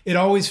 it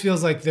always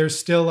feels like there's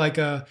still like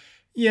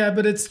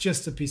but it's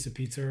just a piece of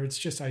pizza, or it's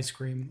just ice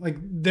cream. Like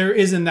there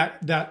isn't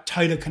that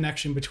tight a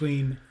connection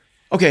between.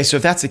 Okay, so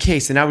if that's the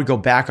case, then I would go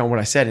back on what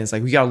I said. And it's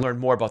like, we got to learn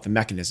more about the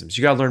mechanisms.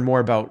 You got to learn more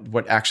about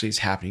what actually is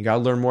happening. You got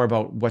to learn more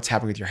about what's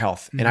happening with your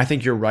health. Mm-hmm. And I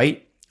think you're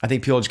right. I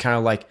think people just kind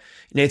of like,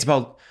 it's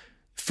about,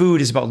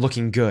 food is about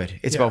looking good.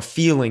 It's about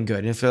feeling good.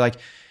 And if they're like,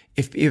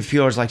 if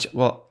people are like,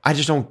 well,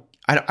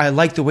 I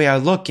like the way I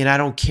look, and I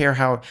don't care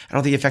I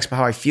don't think it affects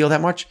how I feel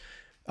that much.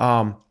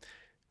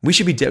 We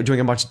should be doing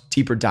a much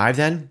deeper dive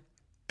then,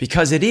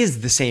 because it is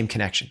the same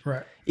connection.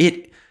 Right.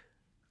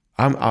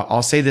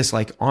 I'll say this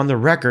like on the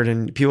record,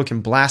 and people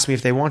can blast me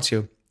if they want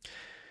to.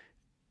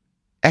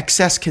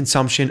 Excess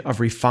consumption of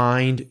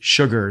refined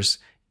sugars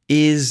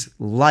is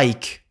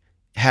like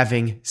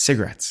having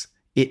cigarettes.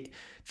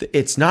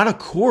 It's not a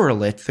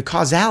correlate. The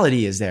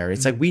causality is there.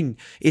 It's like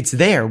it's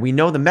there. We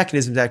know the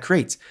mechanism that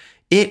creates.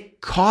 It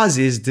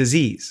causes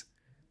disease.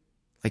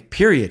 Like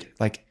period.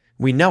 Like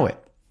we know it.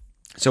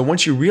 So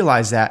once you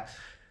realize that,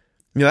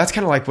 that's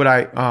kind of like what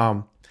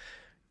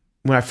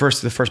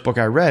the first book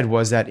I read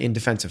was that In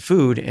Defense of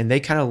Food, and they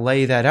kind of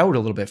lay that out a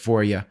little bit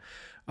for you.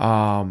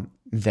 Poland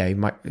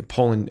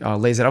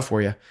lays it out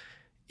for you.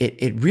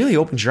 It really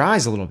opens your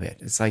eyes a little bit.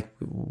 It's like,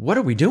 what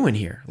are we doing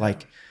here?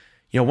 Like,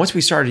 once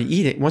we started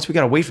eating, once we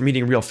got away from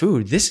eating real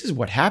food, this is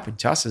what happened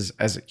to us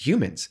as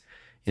humans.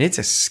 And it's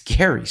a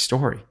scary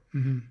story.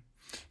 Mm-hmm.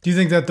 Do you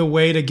think that the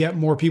way to get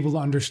more people to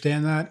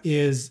understand that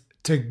is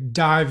to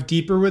dive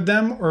deeper with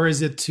them, or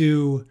is it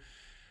to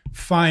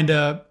find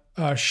a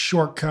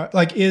shortcut?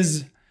 Like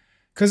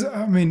because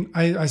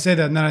I say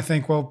that, and then I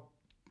think, well,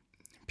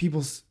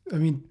 people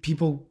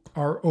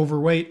are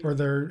overweight, or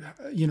they're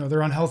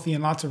unhealthy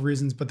in lots of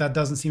reasons, but that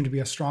doesn't seem to be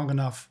a strong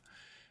enough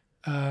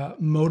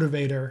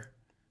motivator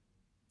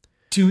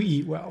to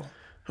eat well.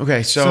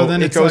 Okay, so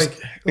then it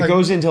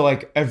goes into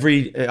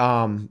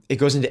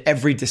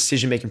every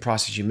decision-making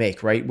process you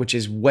make, right? Which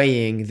is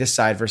weighing this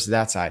side versus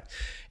that side.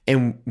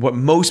 And what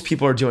most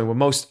people are doing, what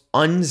most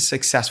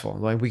unsuccessful,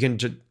 like we have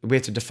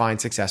to define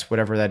success,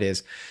 whatever that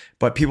is,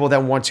 but people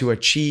that want to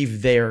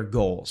achieve their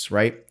goals,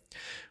 right?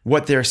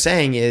 what they're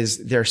saying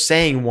is they're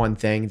saying one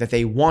thing, that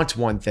they want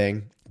one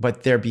thing,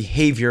 but their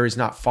behavior is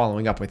not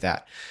following up with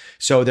that.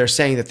 So they're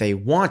saying that they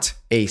want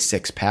a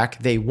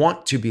 6-pack, they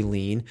want to be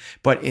lean,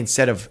 but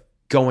instead of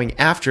going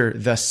after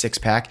the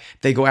 6-pack,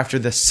 they go after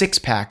the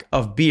 6-pack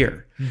of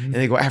beer and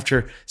they go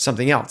after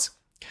something else.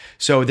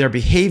 So their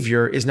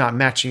behavior is not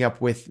matching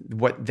up with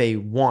what they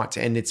want.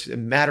 And it's a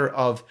matter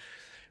of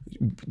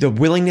the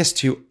willingness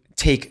to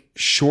take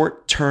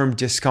short-term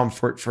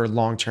discomfort for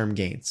long-term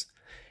gains.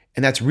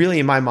 And that's really,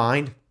 in my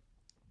mind,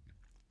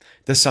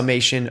 the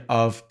summation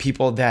of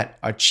people that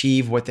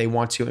achieve what they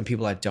want to and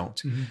people that don't.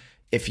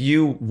 If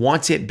you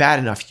want it bad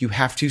enough, you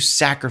have to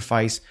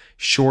sacrifice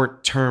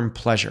short-term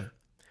pleasure,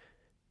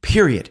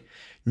 period.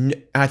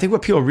 And I think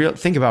what people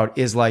think about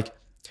is like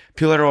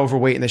people that are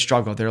overweight and they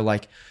struggle. They're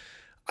like,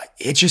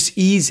 it's just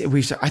easy.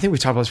 I think we've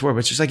talked about this before, but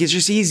it's just like, it's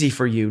just easy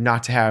for you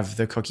not to have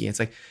the cookie. It's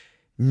like,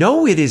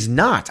 no, it is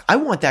not. I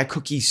want that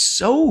cookie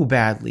so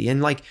badly.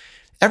 And like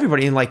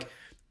everybody, and like,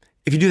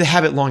 if you do the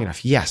habit long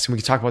enough, yes, and we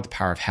can talk about the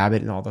power of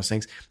habit and all those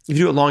things. If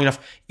you do it long enough,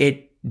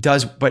 it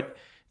does. But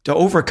to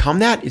overcome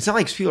that, it's not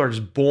like people are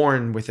just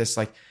born with this.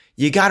 Like,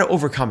 you got to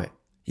overcome it.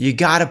 You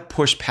got to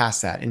push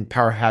past that. And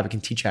Power of Habit can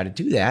teach you how to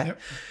do that. Yep.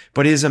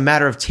 But it is a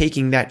matter of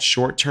taking that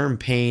short-term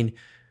pain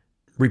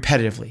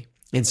repetitively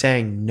and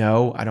saying,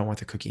 no, I don't want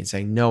the cookie, and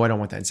saying, no, I don't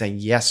want that, and saying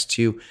yes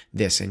to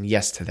this and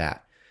yes to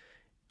that.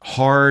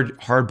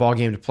 Hard ball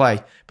game to play,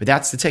 but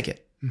that's the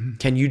ticket.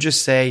 Can you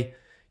just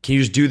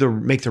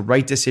make the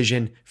right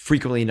decision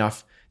frequently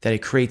enough that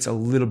it creates a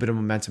little bit of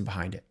momentum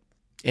behind it?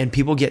 And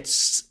people get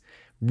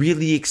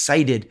really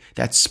excited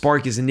that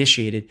spark is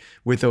initiated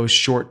with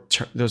those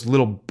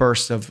little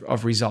bursts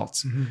of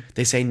results.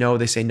 They say no,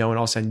 and all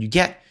of a sudden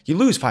you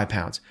lose 5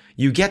 pounds.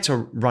 You get to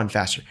run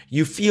faster.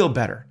 You feel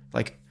better.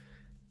 Like,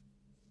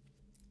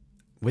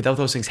 without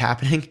those things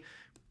happening,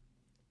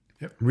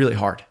 really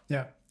hard.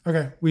 Yeah.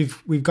 Okay.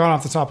 We've gone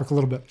off the topic a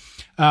little bit.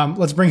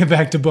 Let's bring it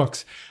back to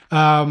books.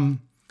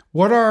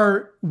 What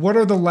are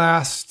the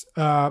last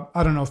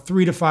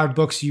 3 to 5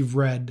 books you've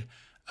read?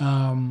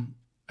 And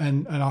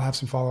I'll have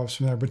some follow-ups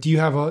from there. But do you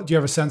have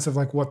a sense of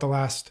like what the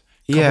last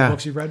couple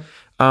books you've read?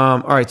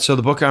 All right. So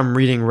the book I'm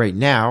reading right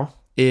now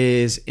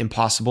is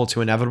Impossible to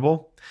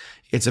Inevitable.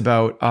 It's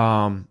about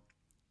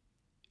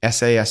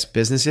SaaS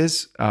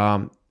businesses.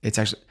 It's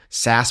actually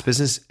SaaS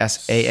business,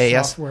 SaaS.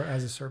 Software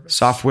as a service.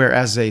 Software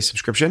as a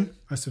subscription.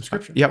 A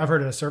subscription. Yep. I've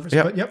heard it as a service,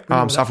 yep. But yep.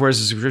 Software as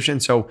a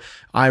subscription. So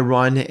I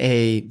run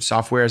a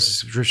software as a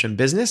subscription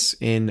business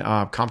in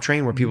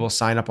CompTrain where people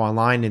sign up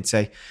online and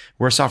say,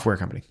 we're a software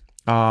company.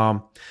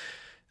 So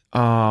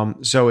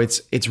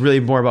it's really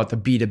more about the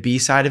B2B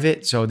side of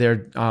it. So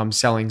they're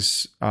selling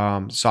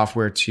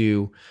software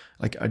to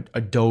like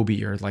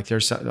Adobe, or like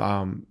there's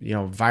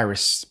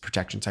virus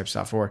protection type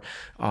stuff, or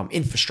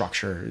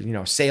infrastructure,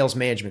 sales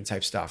management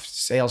type stuff,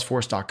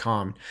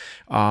 Salesforce.com.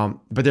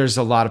 But there's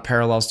a lot of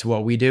parallels to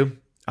what we do.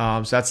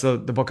 So that's the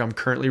book I'm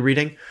currently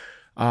reading.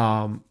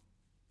 Okay,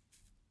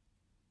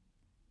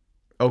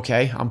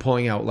 I'm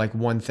pulling out like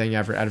one thing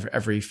out of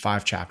every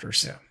 5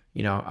 chapters.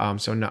 Yeah.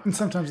 So no. And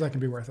sometimes that can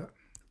be worth it.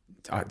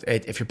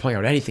 If you're pulling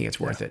out anything, it's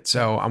worth it.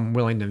 So I'm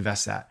willing to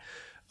invest that.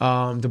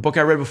 The book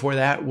I read before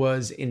that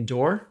was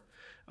Endure.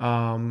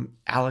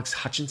 Alex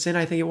Hutchinson,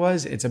 I think it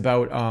was. It's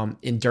about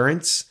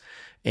endurance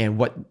and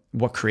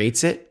what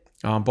creates it,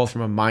 both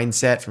from a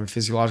mindset, from a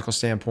physiological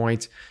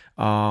standpoint.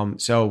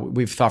 So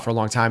we've thought for a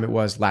long time it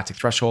was lactic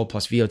threshold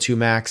plus VO2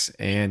 max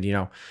and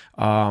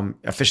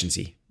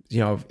efficiency.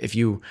 If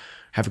you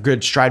have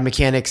good stride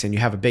mechanics and you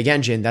have a big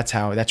engine,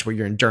 that's where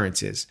your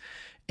endurance is.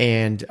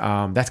 And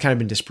that's kind of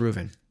been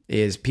disproven,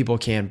 is people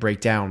can break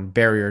down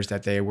barriers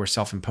that they were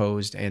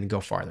self-imposed and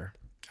go farther.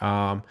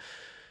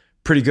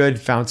 Pretty good.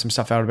 Found some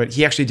stuff out of it.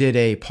 He actually did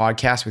a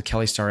podcast with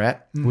Kelly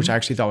Starrett, which I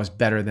actually thought was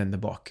better than the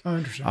book. Oh,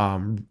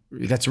 interesting.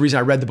 That's the reason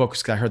I read the book,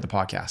 was because I heard the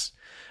podcast.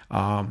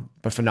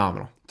 But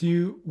phenomenal.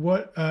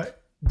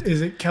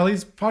 Is it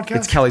Kelly's podcast?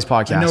 It's Kelly's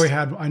podcast. I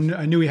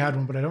knew he had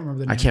one, but I don't remember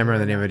the name. I can't remember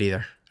the name of it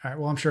either. All right.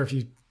 Well, I'm sure if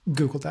you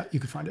Googled that, you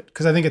could find it,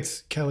 because I think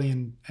it's Kelly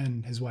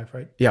and his wife,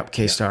 right? Yep.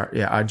 K-Star.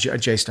 Yeah.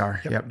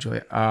 J-Star. Yep.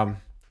 Julia.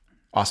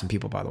 Awesome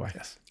people, by the way.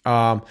 Yes.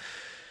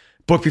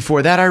 Book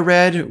before that I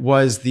read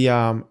was the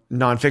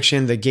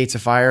nonfiction, The Gates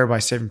of Fire by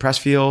Stephen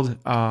Pressfield.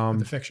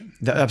 The fiction.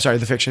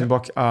 The fiction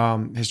book,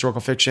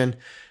 historical fiction.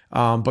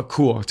 But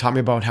cool. It taught me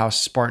about how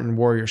Spartan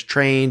warriors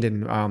trained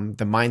and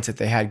the mindset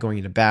they had going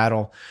into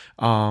battle.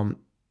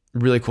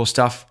 Really cool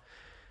stuff.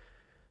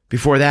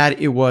 Before that,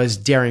 it was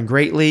Daring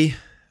Greatly.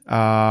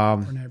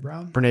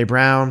 Brene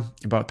Brown,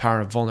 about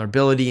power of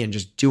vulnerability and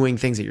just doing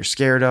things that you're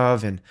scared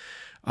of. And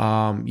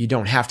you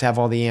don't have to have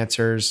all the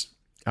answers.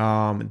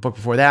 The book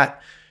before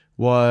that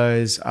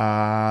was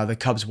The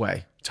Cubs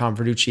Way. Tom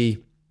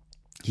Verducci.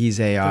 He's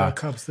the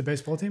Cubs, the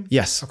baseball team?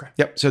 Yes. Okay.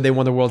 Yep. So they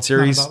won the World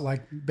Series. Not about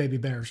like baby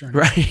bears or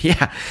anything. Right.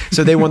 Yeah.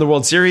 So they won the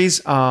World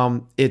Series.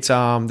 It's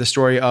the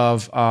story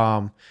of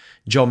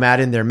Joe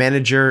Madden, their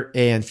manager,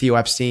 and Theo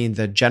Epstein,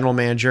 the general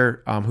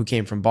manager, who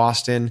came from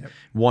Boston,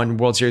 won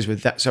World Series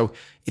with that. So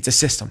it's a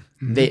system.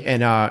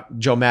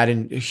 Joe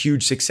Madden, a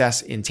huge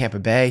success in Tampa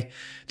Bay.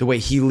 The way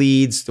he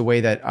leads, the way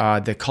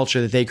that the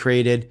culture that they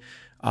created.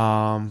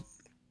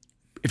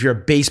 If you're a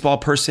baseball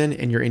person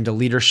and you're into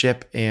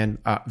leadership and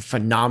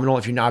phenomenal.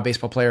 If you're not a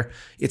baseball player,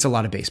 it's a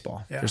lot of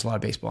baseball. Yeah. There's a lot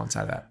of baseball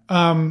inside of that.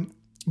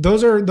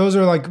 Those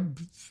are like,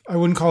 I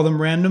wouldn't call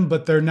them random,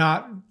 but they're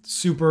not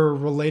super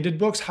related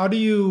books. How do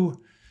you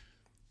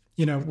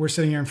we're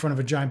sitting here in front of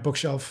a giant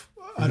bookshelf.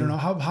 I don't know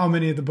how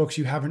many of the books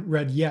you haven't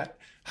read yet.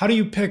 How do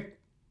you pick,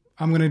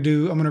 I'm going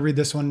to read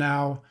this one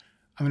now.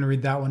 I'm going to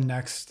read that one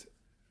next.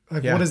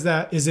 Like, what is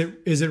that? Is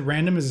it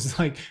random? Is it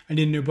like, I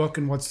need a new book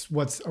and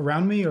what's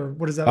around me, or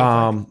what does that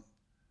look like?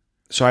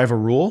 So I have a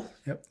rule.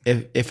 Yep.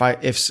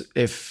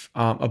 If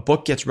a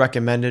book gets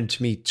recommended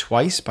to me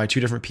twice by two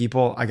different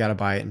people, I got to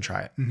buy it and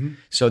try it.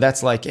 So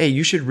that's like, hey,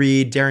 you should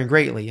read Daring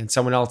Greatly. And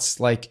someone else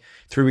like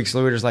 3 weeks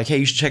later is like, hey,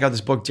 you should check out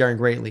this book, Daring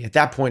Greatly. At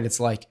that point, it's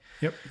like,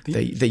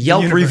 the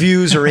Yelp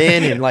reviews are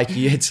in and like,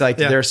 it's like,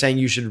 they're saying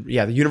you should,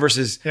 the universe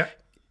is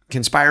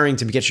conspiring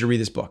to get you to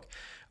read this book.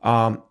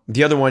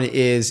 The other one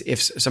is if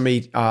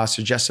somebody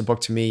suggests a book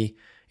to me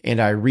and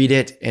I read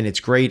it and it's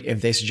great. If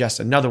they suggest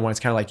another one,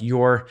 it's kind of like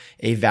you're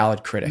a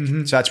valid critic.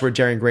 So that's where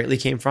Daring Greatly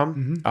came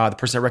from. The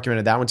person that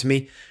recommended that one to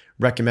me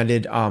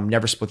recommended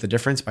Never Split the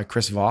Difference by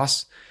Chris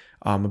Voss,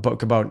 a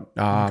book about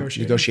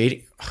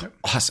negotiating.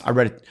 Awesome. I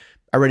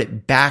read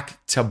it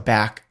back to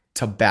back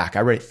to back. I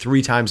read it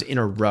 3 times in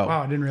a row.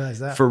 Wow, I didn't realize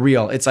that. For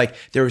real. It's like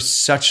there was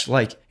such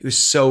like, it was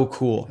so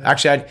cool. Yeah.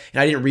 Actually,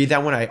 I didn't read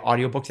that one. I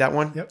audiobooked that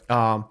one.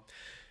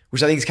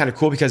 Which I think is kind of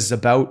cool because it's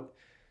about,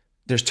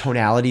 there's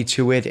tonality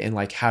to it and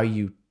like how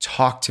you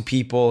talk to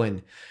people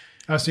and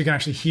so you can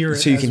actually hear it.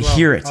 So you can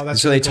hear it. Oh,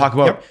 so really they talk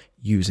about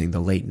using the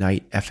late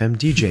night FM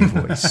DJ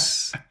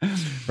voice,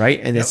 right?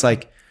 And it's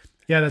like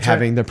that's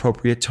having the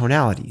appropriate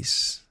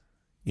tonalities.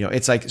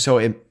 It's like, so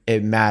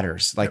it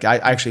matters. Like I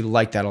actually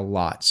like that a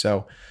lot.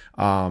 So,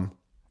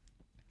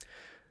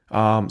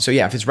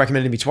 if it's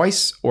recommended to me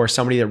twice or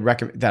somebody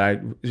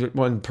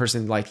one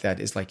person like that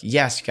is like,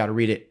 yes, you got to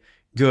read it.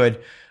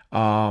 Good.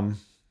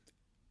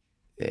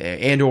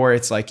 And or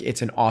it's like,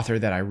 it's an author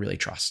that I really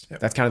trust.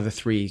 That's kind of the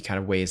 3 kind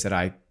of ways that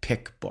I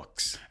pick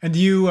books. And do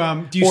you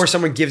or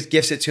someone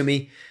gifts it to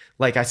me,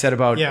 like I said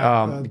about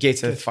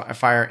Gates of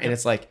Fire, and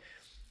it's like,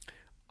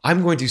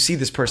 I'm going to see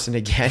this person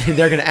again and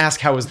they're going to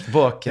ask how was the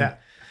book, and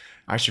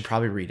I should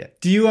probably read it.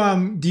 Do you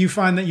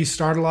find that you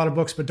start a lot of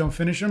books but don't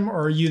finish them,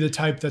 or are you the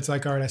type that's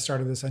like, all right, I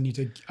started this,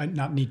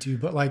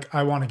 but like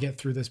I want to get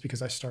through this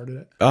because I started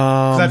it?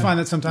 Because I find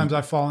that sometimes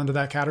I fall into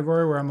that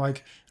category where I'm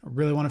like, I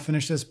really want to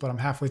finish this, but I'm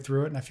halfway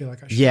through it and I feel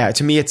like I should. Yeah,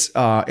 to me,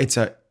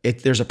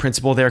 there's a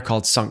principle there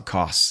called sunk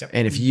costs,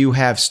 and if you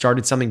have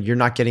started something, you're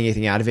not getting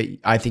anything out of it.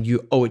 I think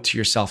you owe it to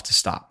yourself to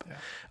stop.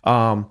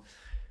 Having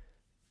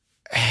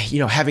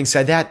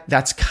said that,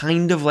 that's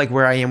kind of like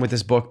where I am with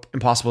this book,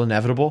 Impossible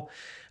Inevitable.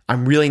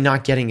 I'm really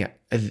not getting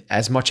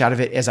as much out of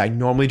it as I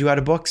normally do out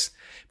of books,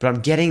 but I'm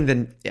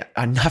getting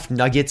enough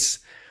nuggets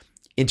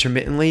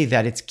intermittently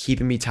that it's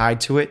keeping me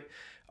tied to it.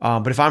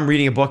 But if I'm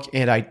reading a book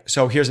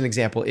so here's an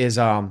example is,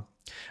 I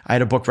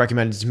had a book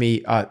recommended to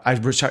me. I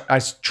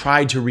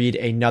tried to read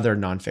another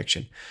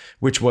nonfiction,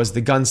 which was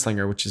The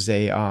Gunslinger, which is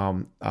a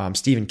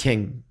Stephen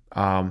King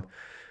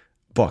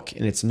book,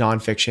 and it's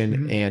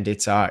nonfiction, and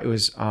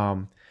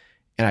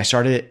and I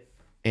started it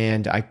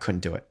and I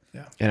couldn't do it.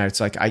 And it's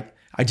like,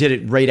 I did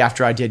it right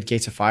after I did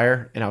Gates of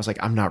Fire, and I was like,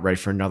 I'm not ready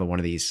for another one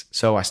of these.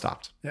 So I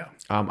stopped.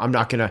 I'm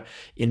not going to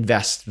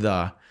invest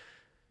the,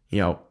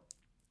 10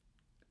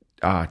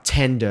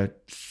 to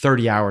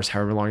 30 hours,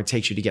 however long it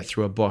takes you to get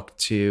through a book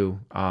to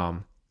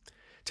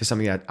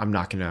something that I'm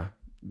not going to,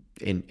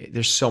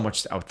 there's so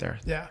much out there.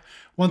 Yeah.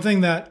 One thing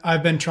that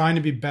I've been trying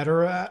to be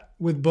better at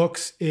with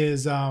books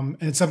is, and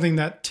it's something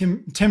that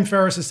Tim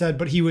Ferriss has said,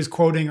 but he was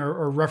quoting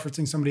or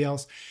referencing somebody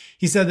else.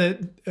 He said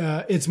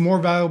that it's more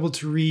valuable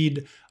to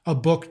read a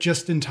book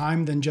just in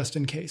time than just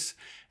in case.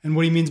 And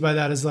what he means by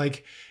that is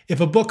like, if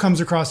a book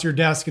comes across your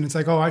desk and it's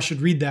like, oh, I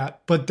should read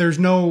that, but there's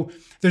no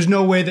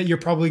way that you're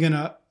probably going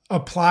to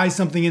apply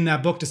something in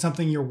that book to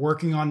something you're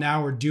working on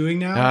now or doing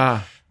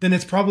now, then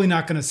it's probably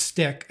not going to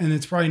stick and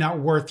it's probably not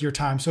worth your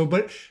time. So,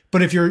 but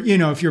if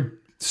you're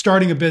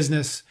starting a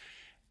business,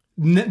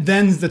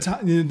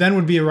 then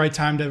would be a right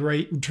time to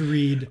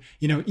read,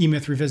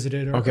 E-Myth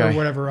Revisited or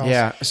whatever else.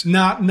 Yeah.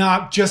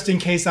 Not just in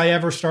case I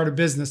ever start a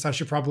business, I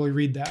should probably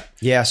read that.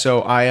 Yeah.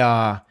 So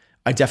I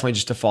definitely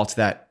just default to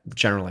that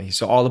generally.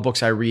 So all the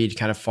books I read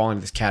kind of fall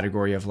into this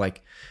category of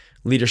like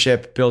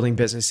leadership, building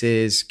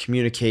businesses,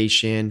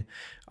 communication,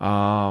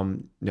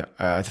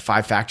 the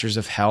 5 factors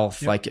of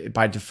health. Yep. Like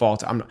by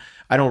default,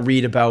 I don't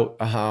read about,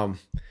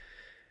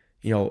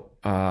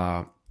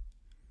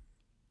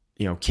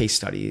 case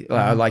study,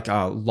 like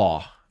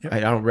law. Yep. I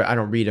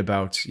don't read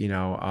about, things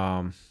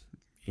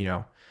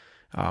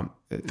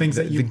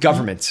that the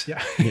government.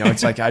 Yeah.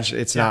 It's like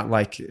it's not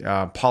like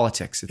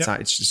politics. It's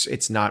not.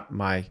 It's not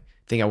my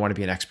thing. I want to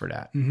be an expert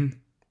at.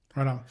 Mm-hmm.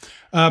 Right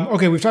on.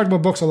 Okay, we've talked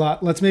about books a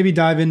lot. Let's maybe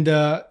dive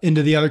into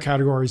the other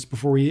categories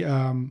before we.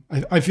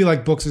 I feel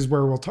like books is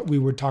where we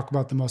would talk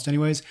about the most,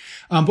 anyways.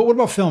 But what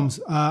about films?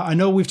 I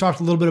know we've talked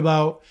a little bit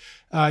about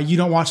you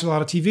don't watch a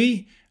lot of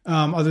TV,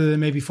 other than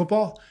maybe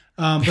football.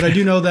 But I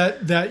do know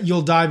that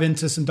you'll dive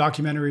into some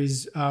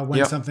documentaries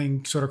when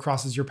something sort of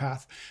crosses your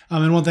path.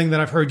 And one thing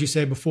that I've heard you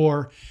say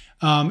before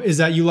is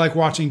that you like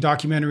watching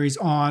documentaries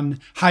on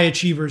high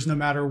achievers, no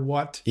matter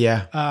what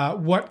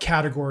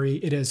category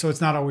it is. So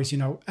it's not always,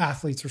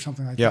 athletes or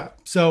something like that.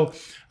 So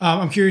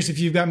I'm curious if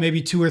you've got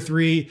maybe 2 or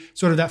 3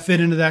 sort of that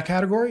fit into that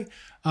category.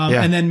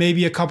 And then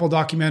maybe a couple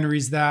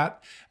documentaries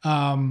that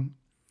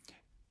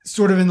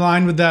sort of in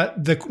line with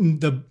that,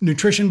 the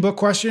nutrition book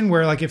question,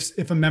 where like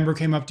if a member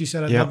came up to you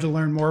said, I'd love to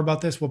learn more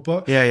about this, what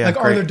book? Like,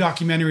 are there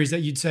documentaries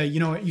that you'd say,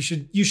 you know what, you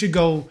should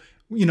go,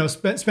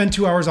 spend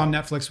 2 hours on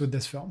Netflix with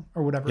this film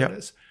or whatever it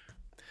is?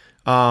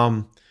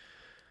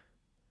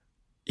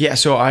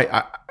 So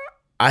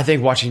I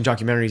think watching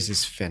documentaries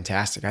is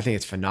fantastic. I think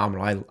it's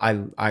phenomenal.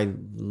 I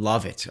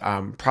love it.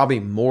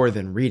 Probably more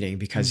than reading,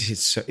 because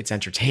it's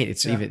entertaining.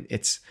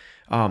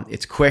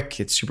 It's quick.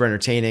 It's super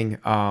entertaining.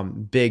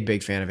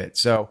 Big fan of it.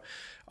 So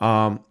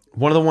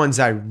one of the ones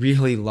I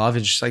really love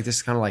is just like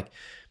this kind of like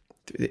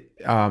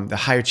the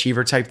high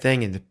achiever type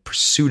thing and the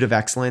pursuit of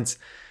excellence.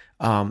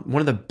 One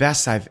of the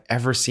best I've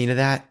ever seen of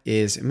that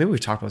is, maybe we've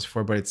talked about this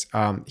before, but it's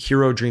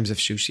Hero Dreams of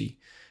Sushi.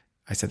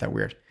 I said that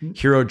weird.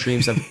 Hero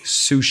Dreams of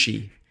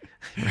Sushi.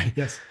 Right?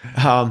 Yes.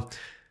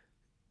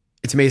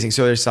 It's amazing.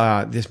 So there's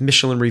this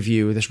Michelin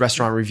review, this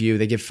restaurant review.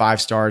 They give 5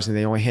 stars and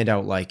they only hand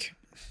out like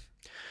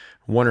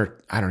 1 or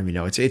I don't even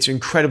know. It's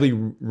incredibly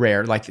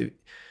rare. Like, I don't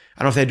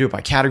know if they do it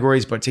by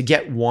categories, but to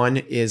get 1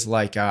 is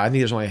like, I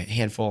think there's only a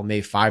handful,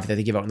 maybe 5 that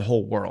they give out in the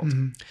whole world.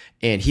 Mm-hmm.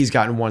 And he's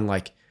gotten 1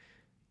 like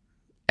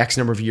X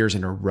number of years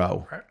in a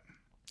row. Right.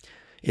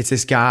 It's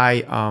this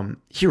guy,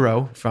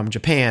 Hiro from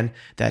Japan,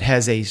 that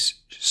has a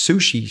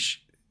sushi.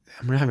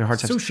 I'm having a hard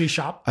time. Sushi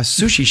shop. A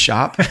sushi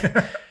shop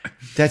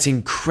that's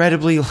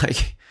incredibly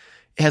like,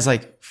 it has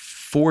like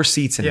 4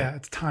 seats in it. Yeah,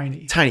 it's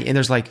tiny. Tiny. And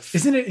there's like...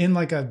 Isn't it in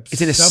like a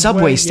It's in a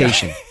subway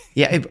station.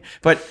 Yeah.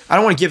 But I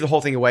don't want to give the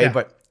whole thing away,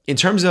 but in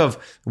terms of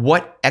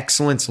what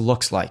excellence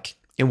looks like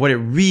and what it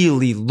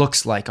really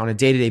looks like on a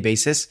day-to-day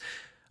basis,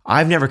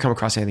 I've never come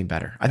across anything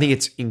better. I think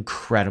it's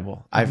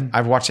incredible.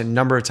 I've watched it a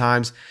number of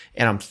times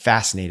and I'm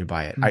fascinated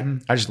by it.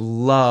 I just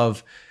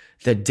love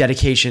the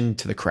dedication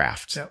to the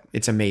craft. Yep.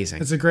 It's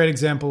amazing. It's a great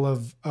example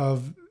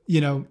of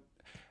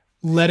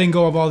letting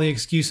go of all the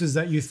excuses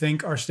that you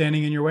think are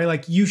standing in your way.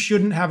 Like, you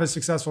shouldn't have a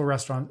successful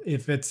restaurant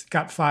if it's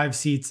got 5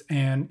 seats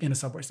and in a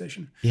subway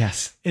station.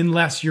 Yes.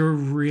 Unless you're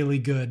really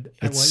good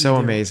at it's what so you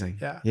do. Amazing.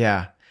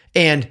 Yeah.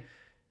 And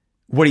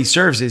what he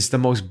serves is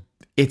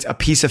it's a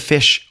piece of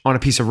fish on a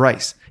piece of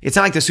rice. It's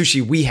not like the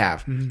sushi we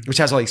have, which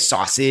has all these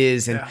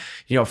sauces and,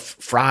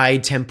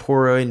 fried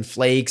tempura and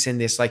flakes and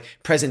this like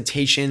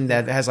presentation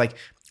that has like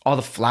all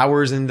the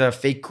flowers and the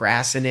fake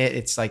grass in it.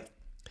 It's like,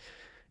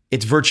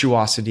 it's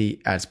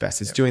virtuosity at its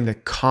best. It's doing the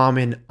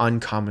common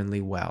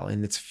uncommonly well,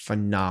 and it's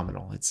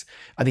phenomenal.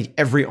 I think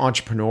every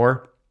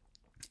entrepreneur,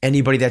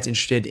 anybody that's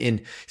interested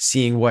in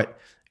seeing what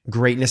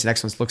greatness and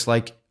excellence looks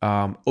like,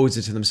 owes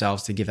it to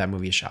themselves to give that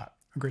movie a shot.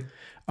 Agreed.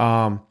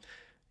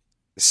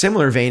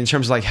 Similar vein in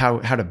terms of like how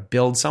to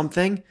build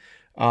something.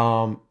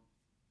 I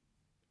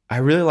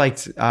really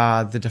liked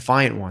The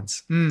Defiant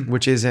Ones,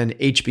 which is an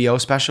HBO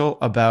special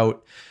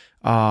about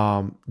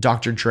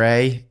Dr.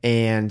 Dre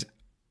and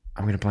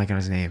I'm going to blank on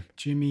his name.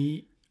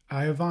 Jimmy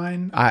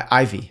Iovine?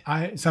 Ivy.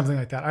 Something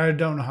like that. I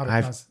don't know how to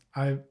pronounce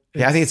it.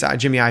 I think it's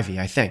Jimmy Ivy,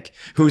 I think.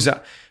 Who's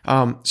so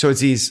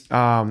it's these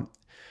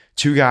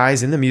 2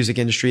 guys in the music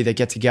industry that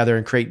get together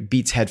and create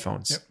Beats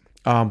headphones.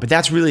 Yep. But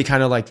that's really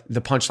kind of like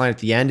the punchline at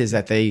the end is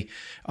that they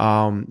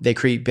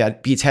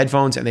create Beats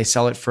headphones and they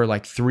sell it for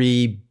like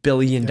 $3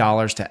 billion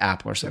to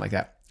Apple or something like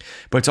that.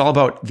 But it's all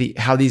about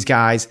how these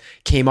guys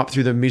came up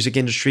through the music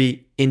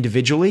industry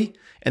individually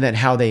and then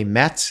how they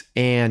met.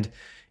 And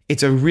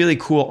it's a really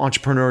cool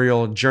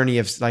entrepreneurial journey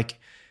of like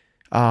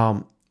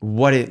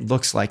what it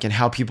looks like and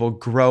how people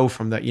grow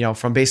from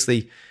from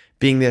basically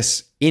being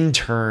this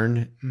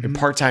intern, a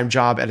part-time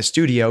job at a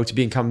studio to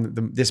become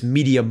this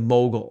media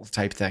mogul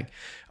type thing.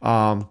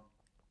 And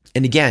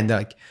again,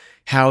 like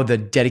how the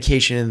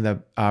dedication and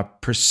the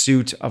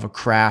pursuit of a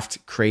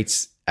craft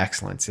creates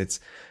excellence.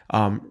 It's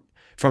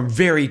from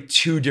very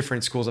 2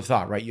 different schools of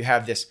thought, right? You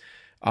have this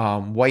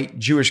white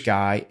Jewish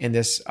guy and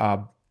this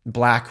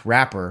Black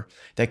rapper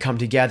that come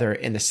together,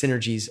 and the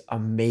synergy's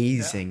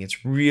amazing. Yeah.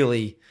 It's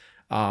really,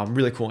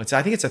 really cool.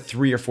 I think it's a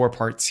 3 or 4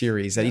 part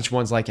series that each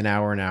one's like an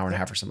hour and a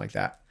half or something like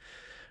that.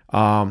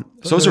 So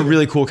those are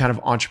really cool kind of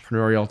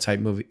entrepreneurial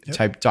type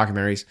type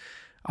documentaries.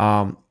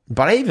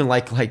 But I even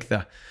like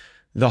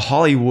the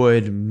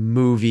Hollywood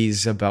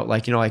movies about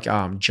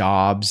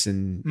Jobs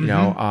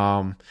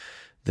and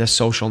The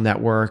Social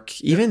Network,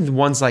 even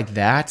ones like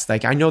that.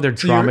 Like, I know they're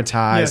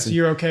dramatized. So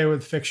you're okay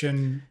with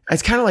fiction.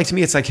 It's kind of like, to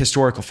me, it's like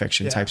historical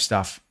fiction type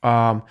stuff.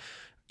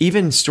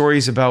 Even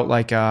stories about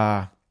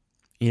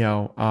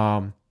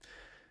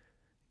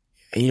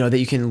that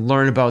you can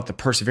learn about the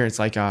perseverance,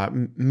 like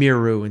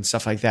Miru and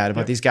stuff like that,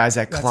 about these guys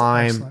that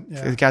climb,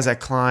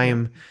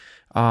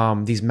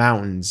 these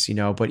mountains,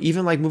 but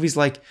even like movies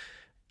like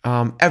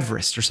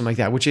Everest or something like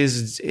that, which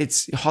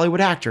it's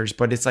Hollywood actors,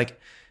 but it's like,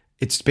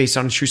 it's based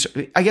on a true,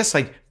 I guess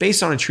like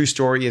based on a true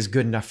story is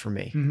good enough for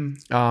me.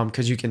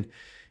 Cause you can,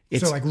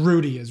 so like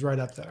Rudy is right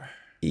up there.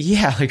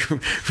 Yeah. Like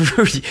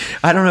Rudy,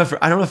 I don't know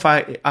if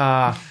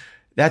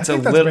that's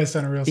based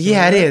on a real story.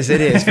 Yeah, it is.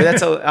 But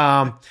that's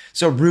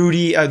so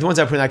Rudy, the ones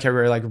I put in that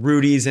category are like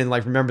Rudy's and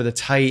like Remember the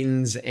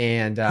Titans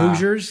and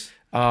Hoosiers,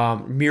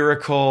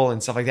 Miracle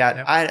and stuff like that.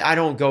 Yep. I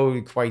don't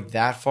go quite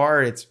that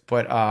far.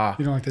 But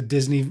you don't like the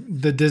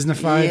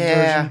Disneyfied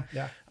version?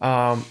 Yeah.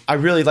 I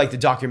really like the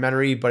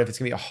documentary, but if it's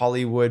gonna be a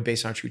Hollywood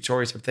based on a true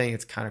story type of thing,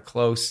 it's kind of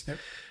close. Yep.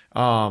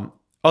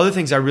 Other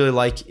things I really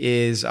like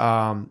is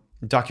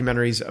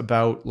documentaries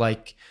about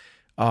like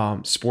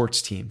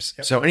sports teams.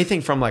 Yep. So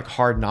anything from like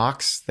Hard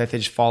Knocks that they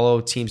just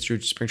follow teams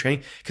through spring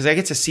training, because I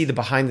get to see the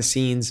behind the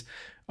scenes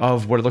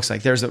of what it looks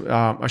like. There's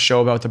a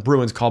show about the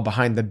Bruins called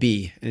Behind the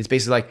B, and it's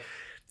basically like,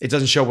 it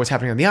doesn't show what's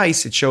happening on the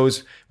ice. It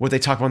shows what they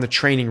talk about in the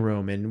training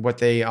room and what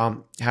they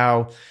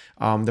how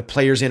the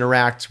players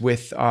interact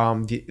with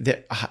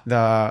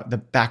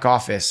the back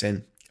office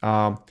and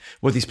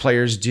what these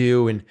players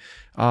do and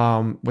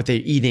what they're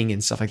eating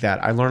and stuff like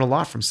that. I learn a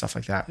lot from stuff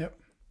like that. Yep.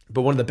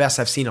 But one of the best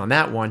I've seen on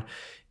that one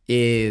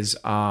is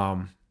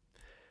called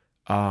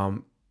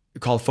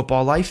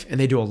Football Life, and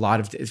they do a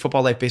lot of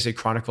Football Life. Basically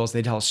chronicles.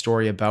 They tell a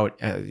story about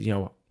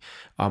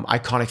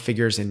iconic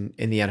figures in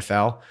the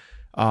NFL.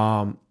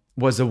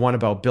 Was the one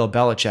about Bill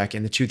Belichick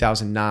in the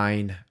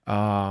 2009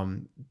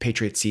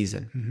 Patriots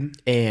season,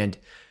 and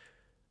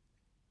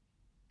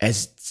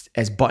as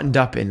buttoned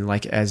up and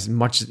like as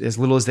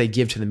little as they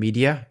give to the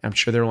media, I'm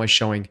sure they're only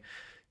showing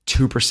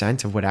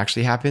 2% of what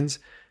actually happens.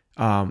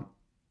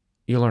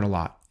 You learn a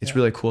lot. It's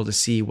really cool to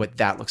see what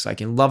that looks like,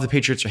 and love the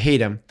Patriots or hate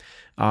them.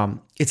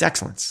 It's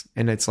excellence.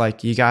 And it's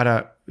like, you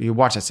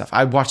watch that stuff.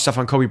 I watched stuff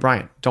on Kobe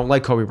Bryant. Don't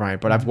like Kobe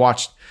Bryant, but I've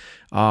watched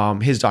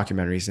his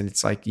documentaries, and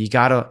it's like,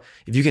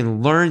 if you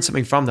can learn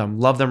something from them,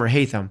 love them or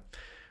hate them,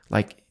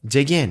 like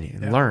dig in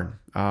and learn.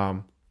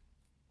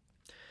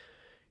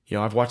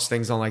 I've watched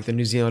things on like the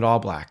New Zealand All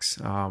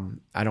Blacks.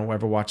 I don't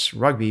ever watch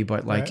rugby,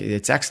 but like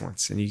it's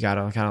excellence, and you got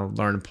to kind of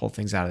learn and pull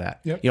things out of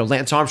that. Yep.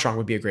 Lance Armstrong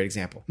would be a great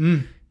example.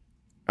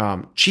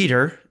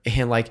 Cheater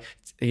and like,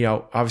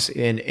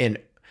 obviously and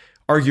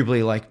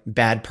arguably like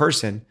bad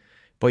person,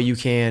 but you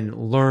can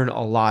learn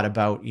a lot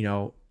about,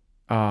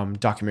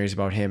 documentaries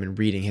about him and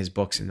reading his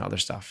books and other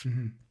stuff.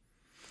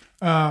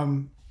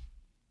 I'll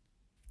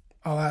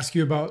ask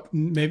you about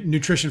maybe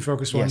nutrition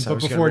focused ones,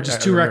 but before,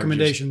 just two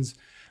recommendations.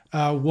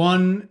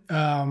 One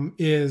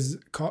is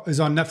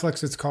on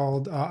Netflix. It's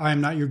called I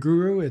Am Not Your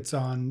Guru. It's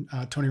on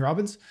Tony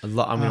Robbins. I'm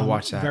going to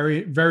watch that.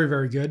 Very, very,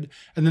 very good.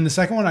 And then the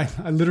second one,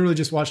 I literally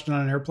just watched it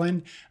on an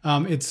airplane.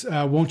 It's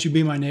Won't You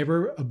Be My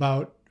Neighbor,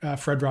 about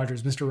Fred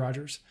Rogers, Mr.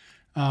 Rogers.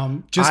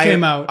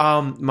 Came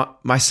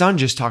out. My son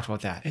just talked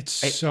about that. It's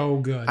so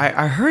good.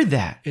 I heard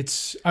that.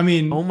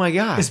 Oh my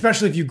God.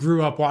 Especially if you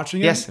grew up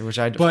watching it. Yes, which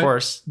of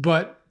course.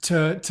 But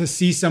to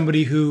see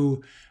somebody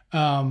who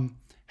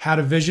had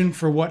a vision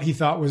for what he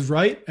thought was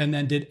right, and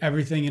then did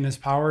everything in his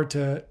power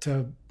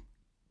to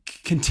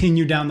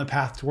continue down the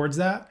path towards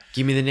that.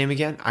 Give me the name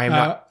again. I am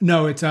not.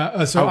 No, it's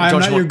I Am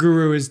Not Your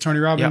Guru is Tony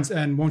Robbins,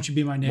 and Won't You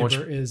Be My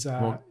Neighbor is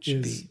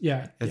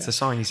It's a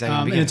song he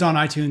sang. And it's on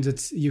iTunes.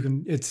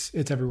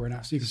 It's everywhere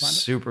now, so you can find it.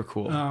 Super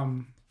cool.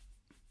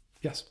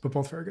 Yes, but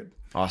both very good.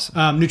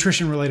 Awesome.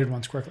 Nutrition related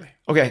ones quickly.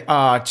 Okay.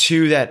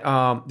 Two that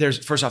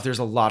there's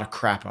a lot of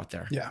crap out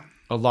there. Yeah.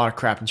 A lot of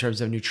crap in terms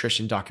of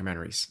nutrition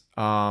documentaries.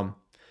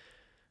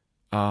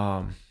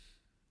 I'm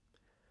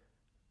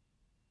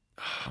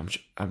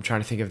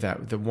trying to think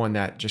of the one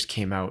that just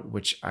came out,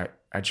 which I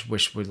just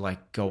wish would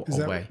like go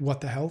away.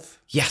 What the Health?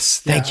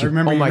 Yes, thank you. I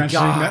remember my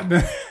God.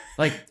 That.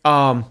 Like,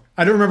 I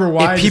don't remember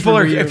why. If people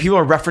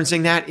are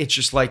referencing that, it's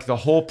just like the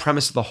whole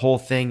premise of the whole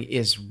thing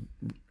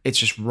it's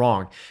just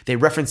wrong. They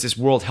reference this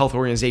World Health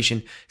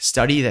Organization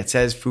study that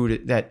says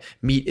that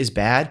meat is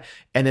bad,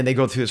 and then they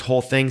go through this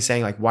whole thing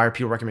saying like, why are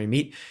people recommending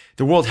meat?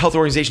 The World Health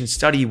Organization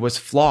study was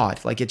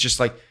flawed. Like, it's just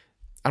like,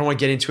 I don't want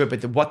to get into it,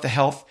 but What the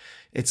Health,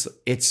 it's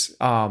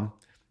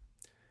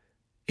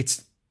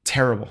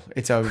terrible.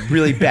 It's a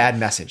really bad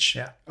message.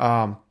 Yeah.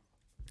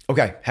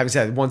 Okay. Having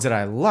said that, ones that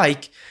I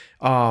like,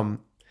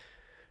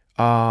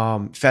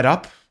 Fed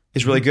Up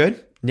is really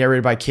good.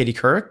 Narrated by Katie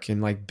Couric,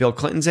 and like Bill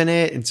Clinton's in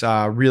it. It's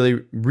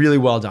really, really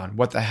well done.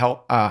 What the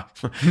Health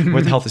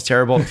is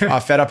terrible.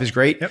 Fed Up is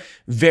great. Yep.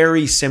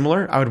 Very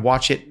similar. I would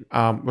watch it.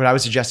 What I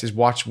would suggest is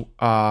watch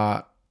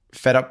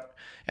Fed Up,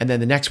 and then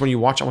the next one you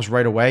watch almost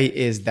right away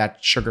is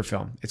That Sugar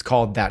Film. It's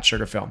called That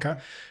Sugar Film. Okay,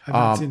 I've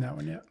not seen that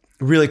one yet.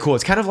 Really cool.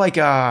 It's kind of like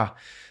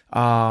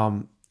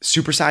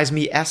Super Size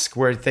Me-esque,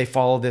 where they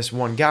follow this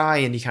one guy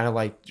and he kind of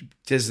like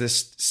does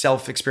this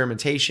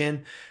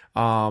self-experimentation.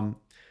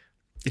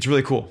 It's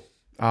really cool.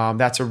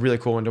 That's a really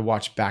cool one to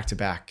watch back to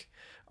back.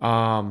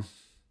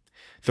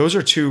 Those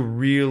are two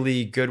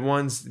really good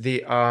ones.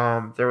 There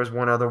was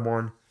one other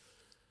one.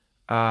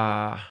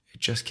 It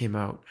just came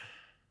out.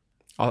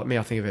 I'll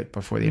think of it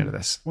before the end of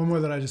this. One more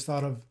that I just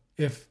thought of.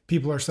 If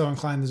people are so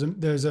inclined,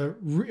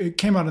 it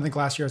came out I think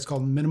last year. It's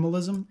called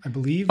Minimalism, I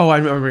believe. Oh, I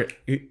remember.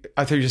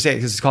 I thought you were saying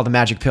because it's called The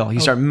Magic Pill.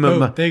 You start.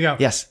 There you go.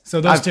 Yes. So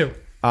those two.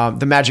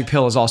 The Magic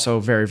Pill is also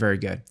very, very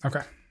good.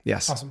 Okay.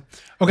 Yes. Awesome.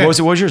 Okay. What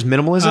was yours?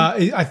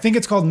 Minimalism? I think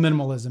it's called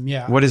Minimalism.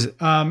 Yeah. What is it?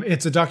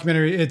 It's a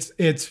documentary.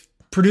 It's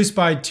produced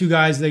by two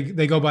guys.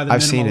 They go by the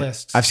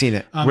Minimalists. I've seen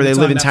it. Where they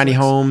live in tiny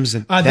homes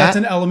and that's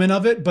an element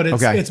of it, but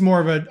it's more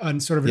of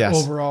a sort of an Yes.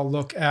 overall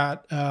look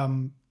at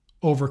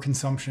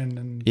overconsumption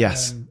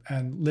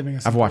and living a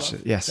I've simple watched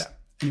life. it. Yes. Yeah.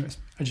 Anyways,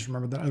 I just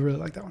remembered that. I really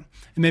like that one.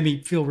 It made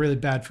me feel really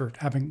bad for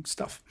having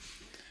stuff.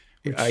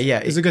 Which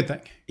is a good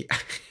thing.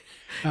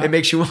 It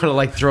makes you want to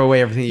like throw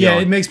away everything you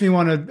own. It makes me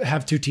want to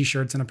have 2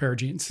 t-shirts and a pair of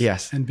jeans.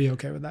 Yes. And be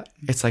okay with that.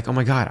 It's like, oh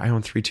my God, I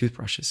own 3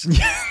 toothbrushes.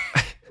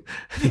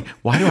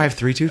 Why do I have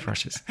 3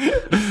 toothbrushes?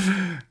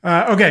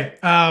 Okay.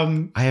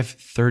 I have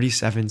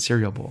 37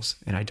 cereal bowls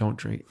and I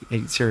don't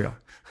eat cereal.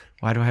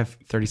 Why do I have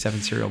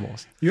 37 cereal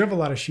bowls? You have a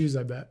lot of shoes,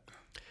 I bet.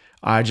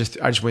 I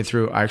just went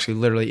through. I actually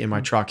literally in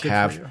my truck Good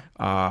have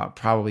for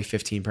probably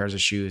 15 pairs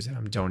of shoes that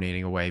I'm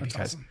donating away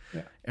because awesome.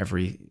 Yeah.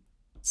 every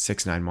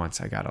 6-9 months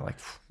I gotta like.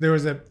 There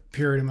was a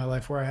period in my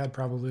life where I had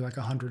probably like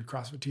 100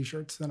 CrossFit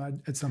t-shirts. And I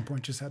at some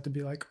point just had to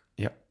be like,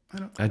 Yep. I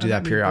do that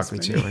don't need periodically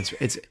this too.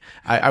 It's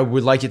I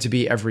would like it to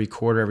be every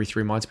quarter, every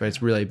 3 months, but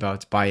it's really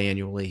about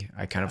biannually.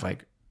 I kind of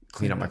like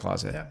clean up my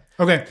closet. Yeah.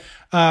 Okay.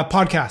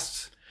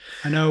 Podcasts.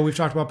 I know we've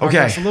talked about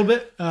podcasts a little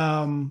bit.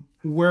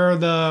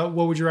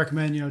 What would you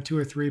recommend, 2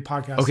 or 3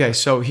 podcasts? Okay.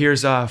 So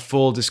here's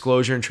full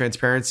disclosure and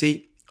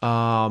transparency.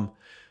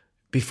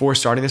 Before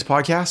starting this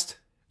podcast,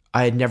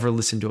 I had never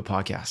listened to a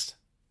podcast.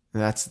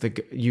 That's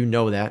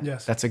that.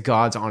 Yes. That's a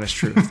God's honest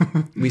truth.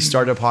 We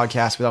started a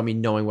podcast without me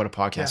knowing what a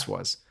podcast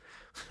was.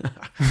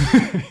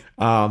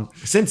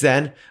 Since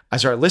then, I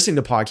started listening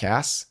to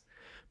podcasts,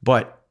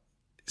 but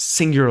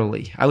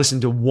singularly, I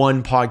listened to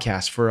one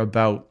podcast for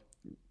about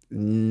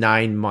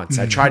 9 months.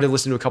 I tried to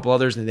listen to a couple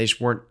others and they just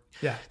weren't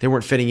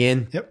fitting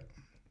in. Yep.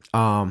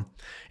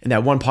 And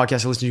that one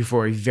podcast I listened to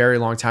for a very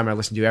long time, I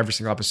listened to every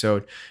single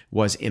episode,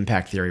 was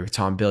Impact Theory with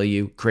Tom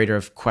Bilyeu, creator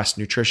of Quest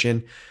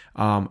Nutrition,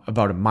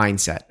 about a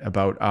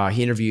mindset,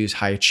 he interviews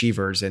high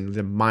achievers and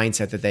the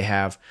mindset that they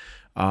have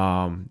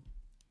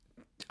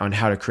on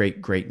how to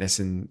create greatness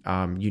and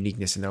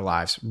uniqueness in their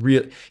lives.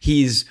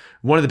 He's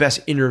one of the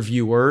best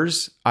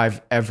interviewers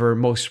I've ever,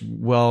 most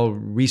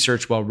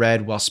well-researched,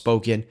 well-read,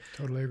 well-spoken.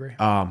 Totally agree.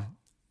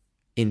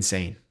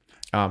 Insane.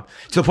 To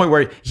the point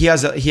where he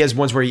has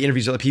ones where he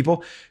interviews other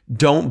people.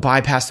 Don't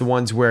bypass the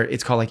ones where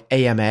it's called like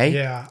AMA.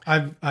 Yeah.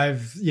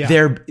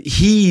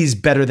 He's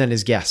better than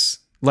his guests.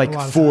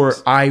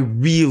 Times. I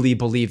really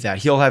believe that.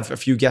 He'll have a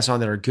few guests on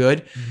that are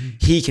good. Mm-hmm.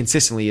 He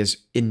consistently is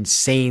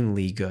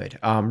insanely good.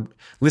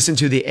 Listen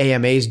to the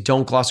AMAs.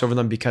 Don't gloss over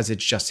them because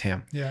it's just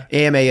him. Yeah.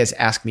 AMA is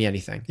Ask Me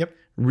Anything. Yep.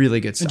 Really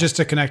good stuff. And just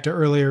to connect to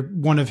earlier,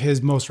 one of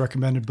his most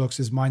recommended books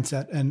is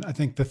Mindset. And I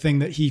think the thing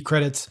that he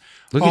credits.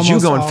 Look at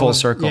you going full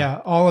circle.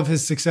 Yeah. All of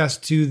his success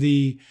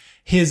to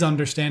his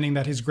understanding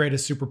that his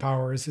greatest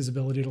superpower is his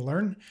ability to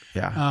learn.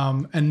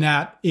 Yeah. And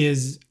that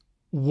is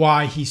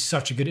why he's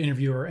such a good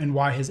interviewer and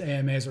why his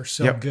AMAs are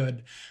so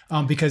good.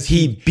 Because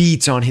he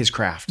beats on his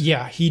craft.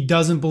 Yeah. He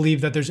doesn't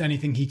believe that there's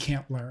anything he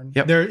can't learn.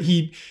 Yep.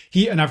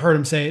 And I've heard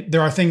him say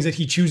there are things that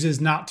he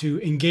chooses not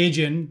to engage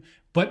in,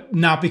 but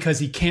not because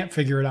he can't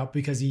figure it out,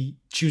 because he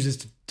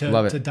chooses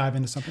to dive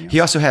into something else. He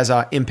also has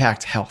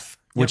Impact Health,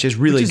 which is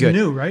really good.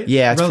 New, right?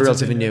 Yeah, it's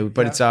relatively new,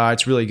 but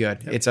it's really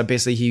good. Yep. It's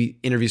basically he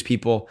interviews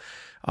people,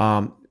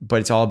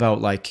 but it's all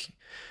about like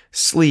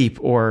sleep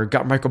or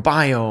gut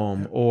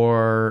microbiome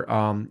or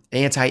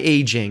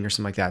anti-aging or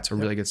something like that. So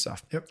really good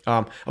stuff. Yep.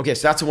 Okay,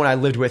 so that's the one I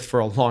lived with for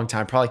a long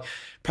time,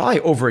 probably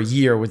over a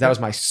year. That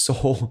was my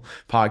sole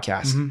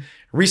podcast. Mm-hmm.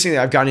 Recently,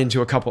 I've gotten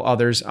into a couple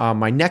others.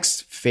 My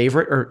next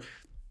favorite, or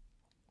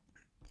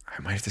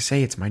I might have to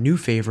say it's my new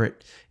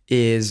favorite,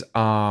 is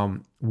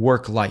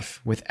Work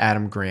Life with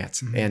Adam Grant.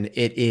 Mm-hmm. And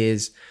it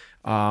is,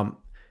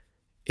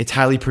 it's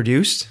highly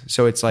produced.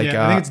 So it's like,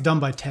 I think it's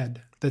done by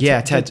TED.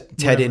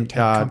 TED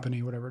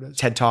company, whatever it is.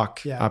 TED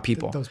Talk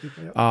people. Those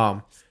people.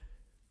 Yep.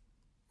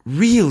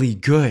 Really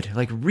good.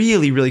 Like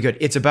really, really good.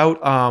 It's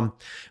about,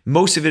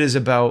 most of it is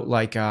about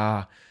like,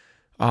 how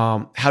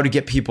to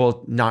get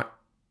people not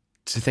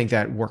to think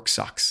that work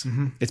sucks.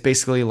 Mm-hmm. It's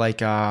basically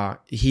like,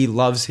 he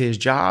loves his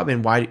job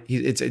and why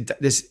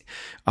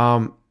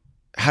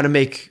how to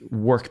make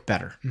work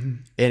better. Mm-hmm.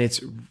 And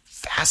it's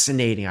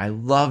fascinating. I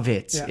love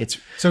it. Yeah.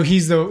 So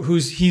he's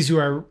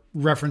who I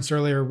referenced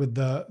earlier with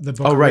the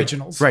book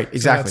Originals. Right.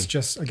 Exactly. So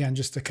that's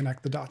just to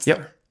connect the dots. Yep.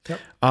 There.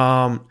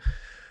 Yep.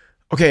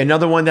 Okay.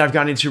 Another one that I've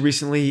gotten into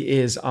recently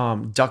is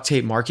duct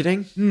tape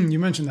marketing. You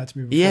mentioned that to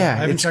me before.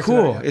 Yeah. It's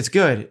cool. It's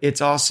good.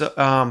 It's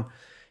also,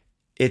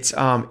 it's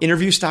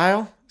interview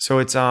style. So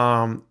it's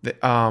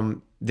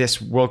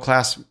this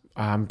world-class,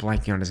 I'm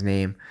blanking on his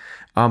name.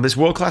 This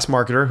world-class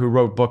marketer who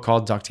wrote a book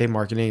called Duct Tape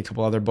Marketing, a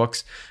couple other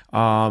books.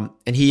 And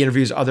he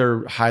interviews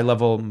other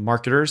high-level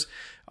marketers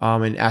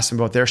and asks them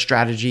about their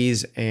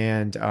strategies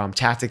and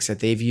tactics that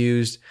they've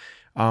used.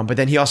 But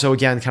then he also,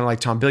 again, kind of like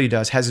Tom Bilyeu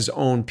does, has his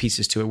own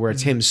pieces to it where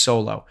it's him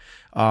solo.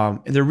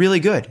 And they're really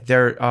good.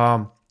 They're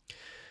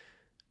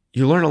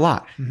you learn a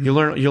lot. You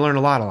learn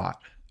a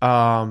lot.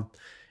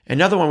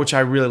 Another one which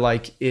I really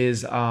like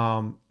is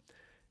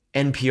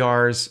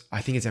NPR's.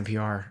 I think it's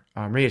NPR.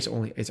 Maybe it's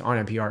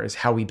on NPR. Is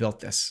How We Built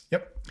This.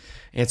 Yep.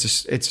 And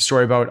it's a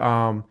story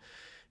about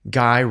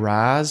Guy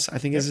Raz, I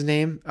think is his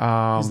name.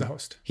 He's the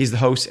host. He's the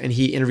host, and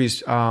he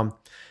interviews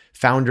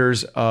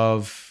founders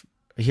of.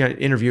 He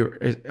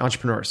interview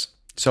entrepreneurs.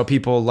 So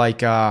people like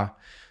the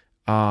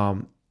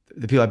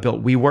people that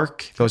built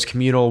WeWork, those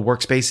communal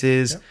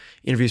workspaces. Yep.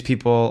 Interviews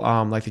people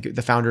like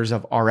the founders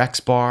of RX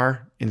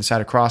Bar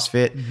inside of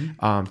CrossFit,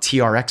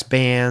 TRX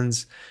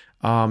bands,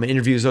 and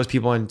interviews those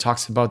people and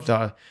talks about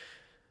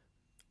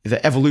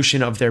the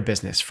evolution of their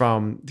business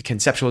from the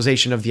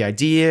conceptualization of the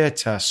idea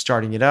to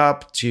starting it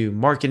up to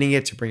marketing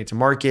it, to bring it to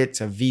market,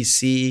 to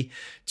VC,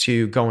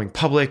 to going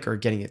public or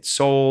getting it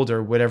sold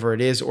or whatever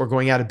it is, or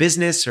going out of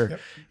business or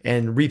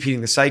and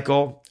repeating the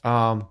cycle.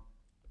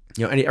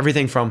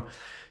 Everything from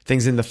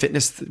things in the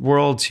fitness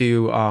world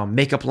to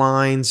makeup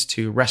lines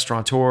to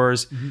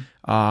restaurateurs.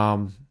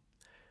 And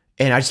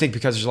I just think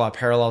because there's a lot of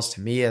parallels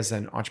to me as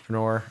an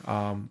entrepreneur,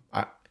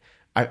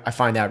 I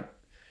find that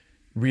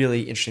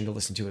really interesting to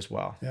listen to as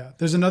well. Yeah.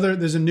 There's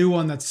a new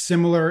one that's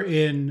similar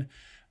in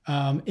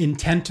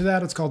intent to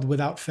that. It's called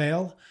Without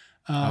Fail.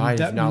 I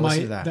have not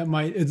listened to that.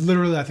 It's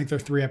literally, I think they're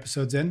 3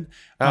 episodes in,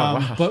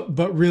 wow.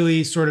 but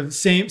really sort of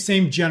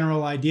same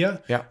general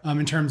idea. Yeah.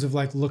 In terms of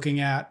like looking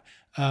at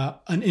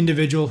an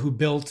individual who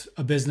built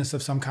a business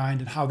of some kind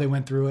and how they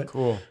went through it.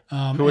 Cool.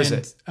 Who is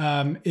it?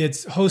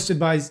 It's hosted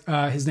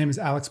by his name is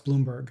Alex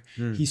Bloomberg.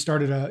 He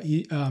started a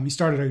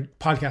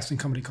podcasting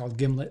company called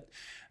Gimlet.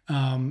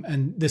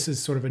 And this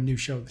is sort of a new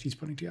show that he's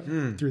putting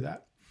together through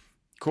that.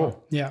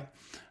 Cool. Yeah.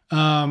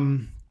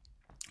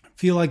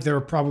 Feel like there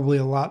are probably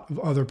a lot of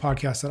other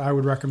podcasts that I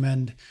would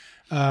recommend.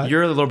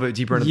 You're a little bit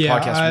deeper into the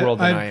podcast world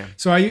than I am.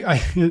 So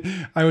I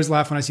always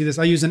laugh when I see this.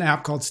 I use an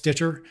app called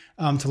Stitcher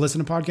to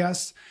listen to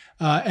podcasts.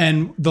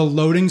 And the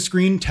loading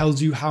screen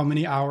tells you how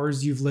many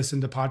hours you've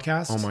listened to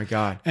podcasts. Oh my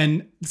God.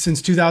 And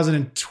since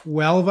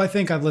 2012, I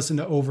think I've listened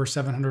to over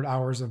 700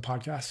 hours of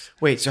podcasts.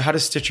 Wait, so how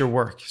does Stitcher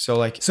work?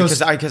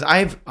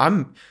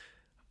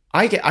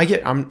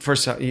 I'm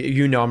first,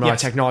 I'm not a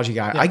technology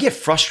guy. Yeah. I get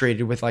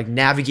frustrated with like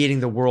navigating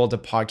the world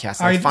of podcasts,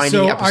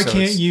 finding episodes. I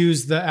can't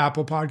use the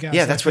Apple podcast.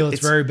 Yeah, that's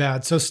it's very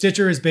bad. So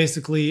Stitcher is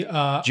basically,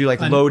 do you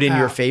like load in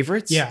your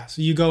favorites? Yeah.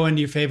 So you go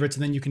into your favorites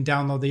and then you can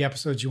download the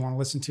episodes you want to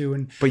listen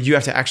to. But you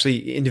have to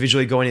actually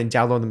individually go in and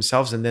download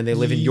themselves and then they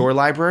live in your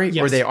library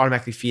or they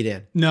automatically feed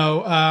in?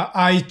 No,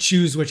 I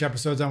choose which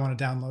episodes I want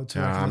to download.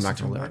 So I'm not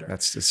going to learn.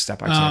 That's a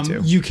step I can't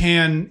do.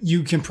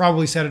 You can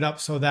probably set it up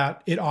so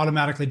that it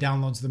automatically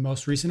downloads the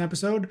most recent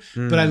episode.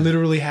 But I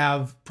literally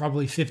have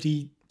probably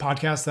 50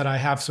 podcasts that I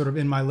have sort of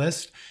in my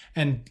list,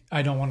 and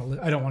I don't want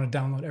to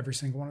download every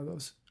single one of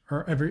those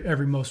or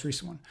every most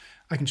recent one.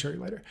 I can show you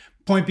later.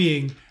 Point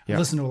being, I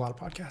listen to a lot of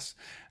podcasts.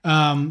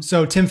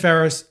 So Tim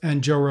Ferriss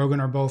and Joe Rogan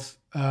are both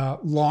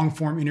long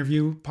form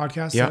interview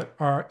podcasts that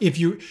are, if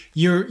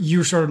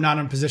you're sort of not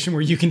in a position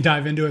where you can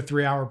dive into a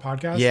 3-hour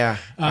podcast. Yeah.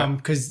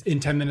 Cause in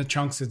 10-minute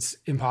chunks, it's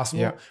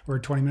impossible or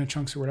 20-minute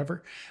chunks or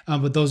whatever.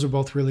 But those are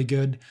both really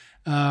good.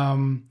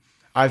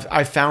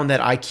 I've found that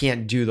I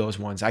can't do those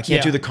ones. I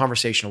can't do the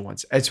conversational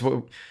ones. It's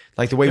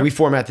like the way we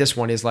format this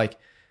one is like,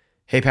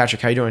 hey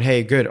Patrick, how you doing?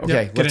 Hey, good.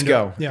 Okay, let's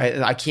go.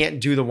 Yeah. I can't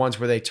do the ones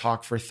where they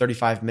talk for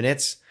 35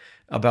 minutes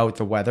about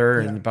the weather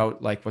and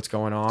about like what's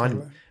going on.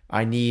 Totally.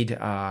 I need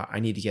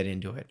to get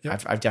into it.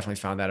 Yep. I've definitely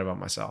found that about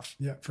myself.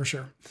 Yeah, for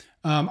sure.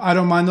 I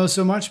don't mind those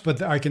so much,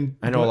 but I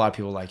know a lot of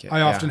people like it.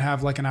 I often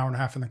have like an hour and a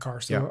half in the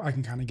car, so I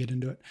can kind of get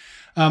into it.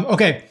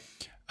 Okay.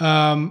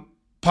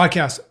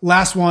 Podcast.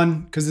 Last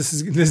one, because this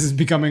is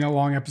becoming a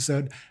long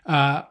episode.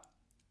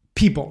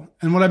 People.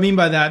 And what I mean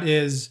by that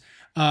is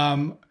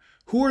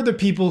who are the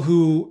people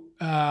who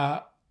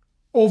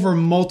over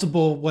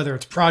multiple, whether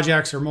it's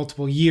projects or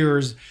multiple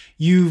years,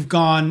 you've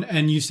gone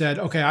and you said,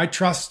 okay, I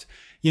trust,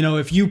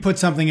 if you put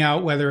something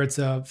out, whether it's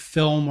a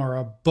film or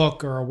a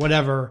book or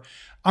whatever,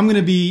 I'm going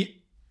to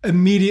be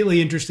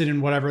immediately interested in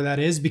whatever that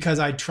is because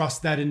I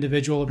trust that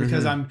individual,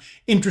 because I'm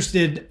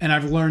interested and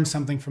I've learned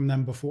something from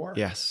them before.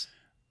 Yes.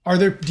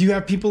 Do you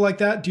have people like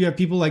that? Do you have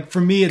people like,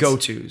 for me, it's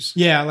go-tos?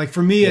 Yeah. Like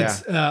for me,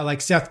 it's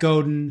like Seth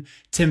Godin,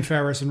 Tim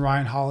Ferriss, and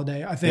Ryan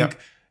Holiday. I think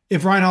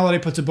if Ryan Holiday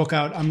puts a book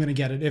out, I'm going to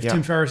get it. If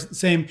Tim Ferriss,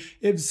 same,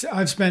 if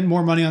I've spent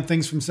more money on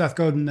things from Seth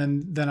Godin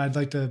than I'd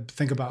like to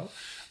think about.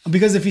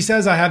 Because if he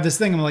says I have this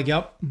thing, I'm like,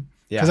 yep.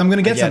 Because I'm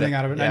going to get something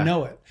out of it. And I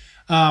know it.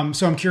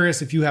 So I'm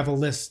curious if you have a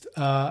list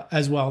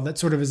as well that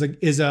sort of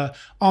is a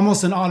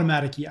almost an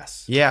automatic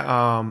yes.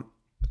 Yeah.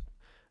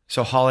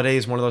 So Holiday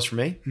is one of those for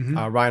me.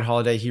 Ryan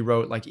Holiday, he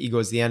wrote like Ego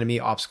is the Enemy,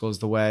 Obstacle is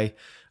the Way.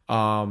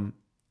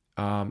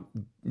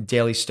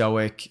 Daily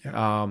Stoic.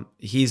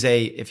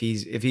 If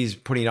he's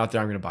putting it out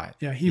there, I'm going to buy it.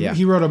 Yeah.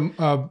 He wrote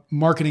a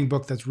marketing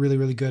book that's really,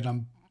 really good.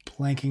 I'm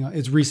blanking on,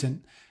 it's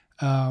recent.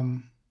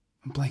 I'm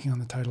blanking on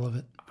the title of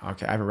it.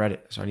 Okay. I haven't read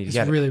it, so I need to get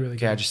it. It's really, really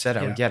good. Okay. I just said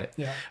I would get it.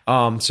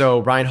 Yeah. So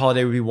Ryan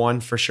Holiday would be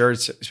one for sure,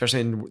 especially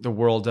in the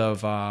world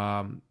of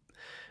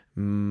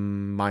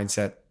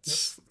mindset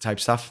type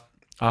stuff.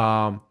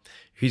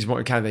 He's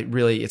more kind of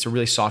it's a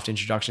really soft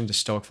introduction to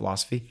Stoic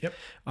philosophy. Yep.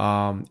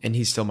 And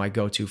he's still my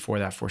go-to for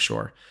that for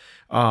sure.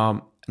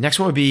 Next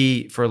one would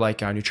be for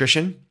like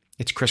nutrition.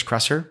 It's Chris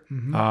Kresser.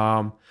 Mm-hmm.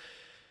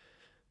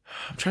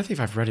 I'm trying to think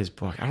if I've read his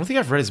book. I don't think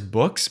I've read his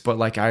books, but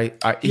like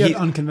He had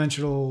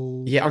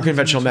unconventional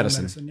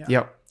medicine. Yeah.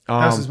 Yep.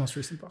 That was his most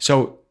recent book.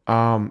 So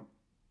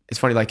it's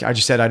funny, like I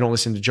just said, I don't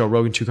listen to Joe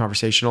Rogan too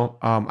conversational.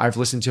 I've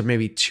listened to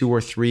maybe 2 or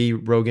 3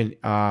 Rogan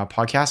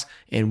podcasts,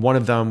 and one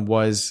of them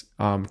was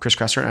Chris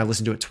Kresser, and I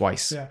listened to it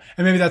twice. Yeah.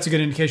 And maybe that's a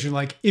good indication.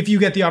 Like if you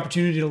get the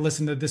opportunity to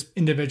listen to this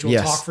individual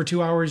talk for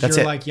 2 hours,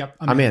 you're like, yep,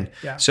 I'm in.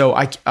 Yeah. So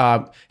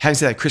having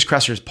said that, Chris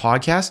Kresser's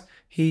podcast,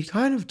 he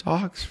kind of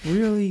talks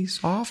really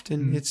soft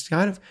and it's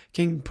kind of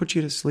can put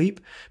you to sleep.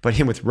 But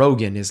him with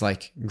Rogan is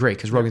like great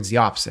because Rogan's the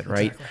opposite,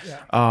 right? Exactly.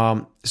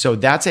 Yeah. So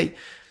that's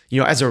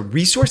as a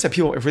resource that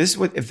people, if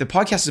the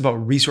podcast is about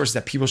resources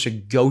that people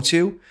should go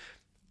to,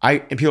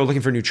 and people are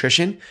looking for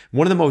nutrition,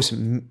 one of the most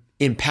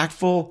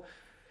impactful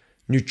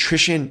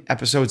nutrition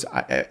episodes,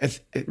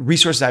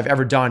 resources I've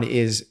ever done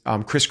is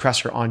Chris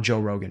Kresser on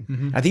Joe Rogan.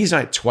 Mm-hmm. I think he's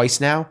done it twice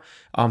now.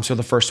 So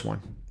the first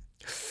one,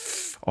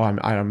 I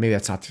don't know, maybe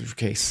that's not the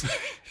case.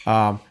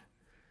 But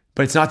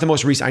it's not the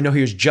most recent. I know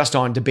he was just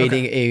on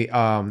debating a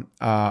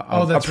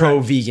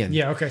pro-vegan.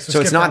 Yeah, okay. So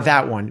it's not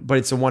that one, but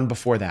it's the one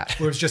before that.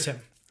 It was just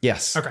him.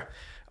 Yes. Okay.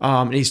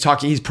 And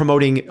he's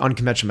promoting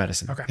unconventional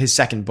medicine. Okay. His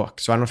second book.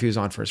 So I don't know if he was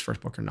on for his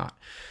first book or not.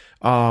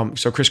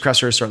 So Chris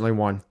Kresser is certainly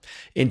one.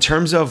 In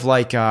terms of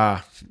like,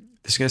 this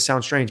is going to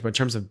sound strange, but in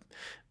terms of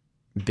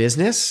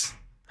business,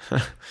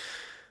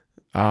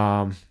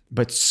 but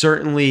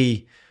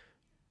certainly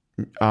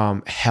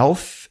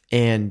health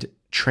and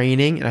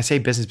training. And I say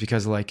business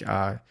because like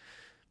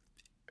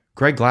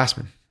Greg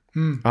Glassman.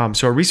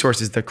 So a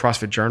resource is the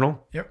CrossFit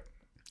Journal. Yep.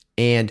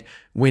 And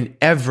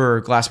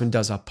whenever Glassman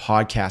does a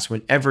podcast,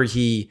 whenever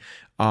he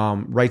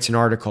writes an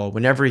article,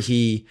 whenever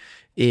he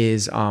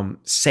is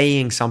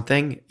saying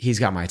something, he's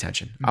got my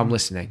attention. Mm-hmm. I'm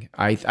listening.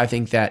 I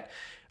think that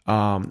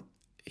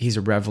he's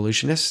a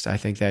revolutionist. I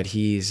think that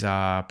he's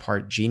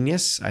part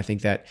genius. I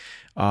think that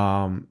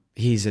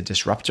he's a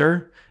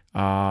disruptor.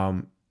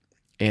 And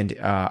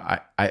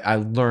I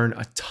learn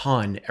a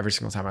ton every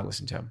single time I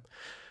listen to him.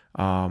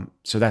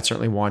 So that's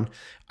certainly one.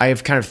 I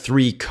have kind of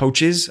 3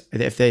 coaches.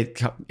 If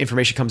the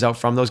information comes out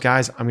from those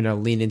guys, I'm going to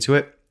lean into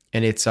it.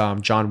 And it's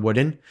John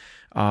Wooden,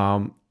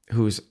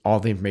 who's all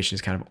the information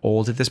is kind of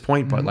old at this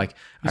point, but like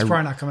he's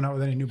probably not coming out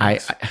with any new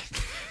books.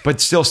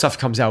 But still stuff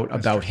comes out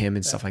about him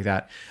and stuff like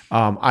that.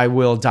 I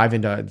will dive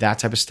into that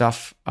type of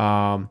stuff.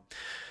 Bill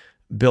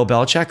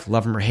Belichick,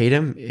 love him or hate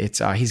him.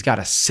 It's he's got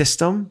a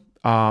system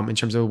in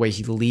terms of the way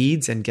he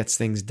leads and gets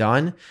things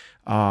done.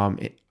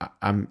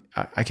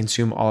 I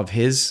consume all of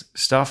his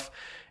stuff.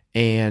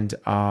 And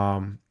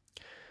a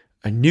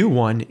new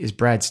one is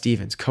Brad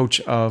Stevens, coach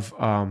of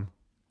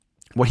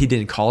what he did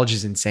in college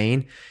is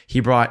insane. He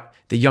brought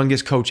the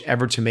youngest coach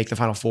ever to make the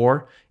Final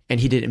Four, and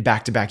he did it in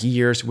back-to-back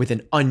years with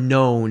an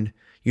unknown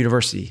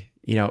university,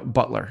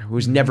 Butler,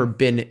 who's never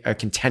been a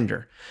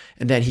contender.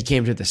 And then he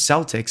came to the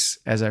Celtics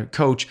as a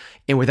coach,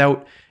 and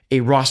without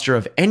a roster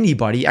of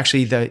anybody,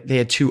 actually they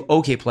had 2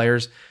 okay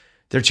players.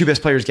 Their 2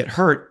 best players get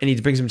hurt, and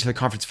he brings them to the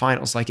conference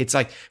finals. It's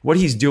like what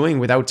he's doing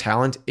without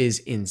talent is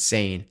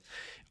insane.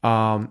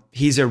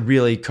 He's a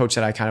really coach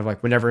that I kind of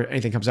like. Whenever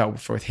anything comes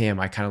out with him,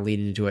 I kind of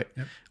lean into it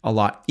a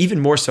lot, even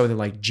more so than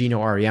like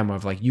Gino Auriemma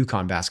of like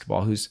UConn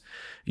basketball, who's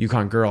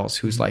UConn girls,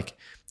 who's like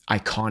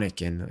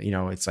iconic and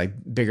it's like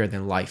bigger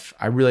than life.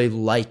 I really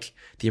like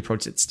the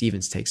approach that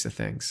Stevens takes to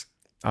things.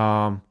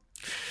 Other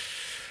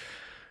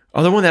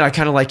one that I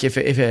kind of like if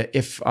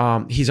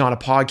he's on a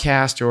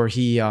podcast or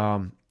he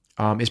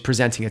is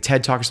presenting a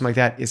TED Talk or something like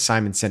that is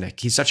Simon Sinek.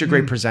 He's such a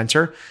great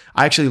presenter.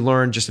 I actually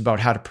learned just about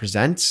how to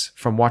present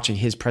from watching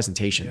his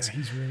presentations. Yeah,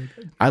 he's really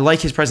good. I like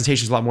his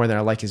presentations a lot more than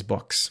I like his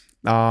books.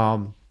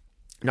 Not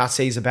to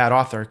say he's a bad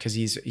author because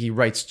he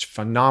writes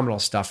phenomenal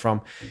stuff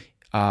from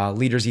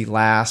Leaders Eat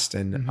Last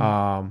and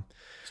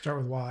Start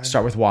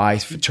With Why.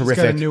 Terrific. He's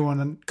got a new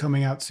one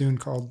coming out soon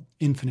called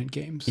Infinite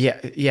Games.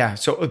 Yeah.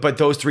 So, but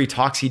those 3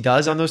 talks he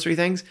does on those 3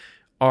 things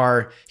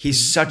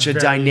he's such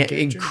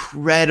a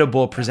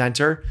incredible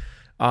presenter.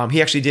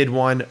 He actually did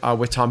one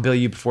with Tom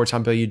Bilyeu before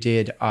Tom Bilyeu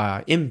did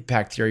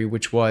Impact Theory,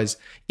 which was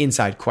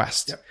Inside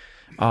Quest,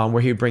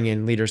 where he would bring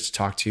in leaders to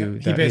talk to.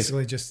 He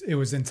basically it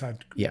was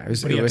inside. Yeah, it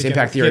was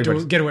Impact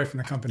Theory. Get away from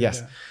the company.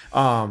 Yes.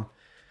 Yeah.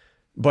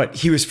 But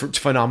he was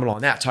phenomenal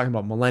on that, talking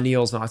about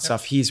millennials and all that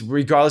stuff. He's,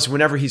 regardless,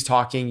 whenever he's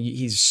talking,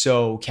 he's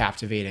so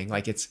captivating.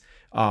 Like it's,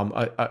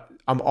 I'm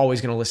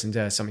always going to listen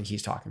to something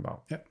he's talking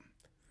about. Yep.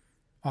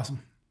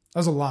 Awesome. That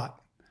was a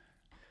lot.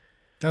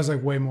 That was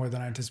like way more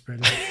than I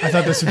anticipated. I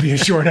thought this would be a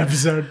short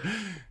episode.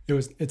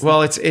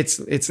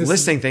 It's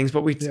listing things,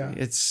 but Yeah.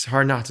 it's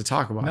hard not to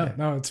talk about it.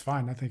 No, it's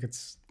fine.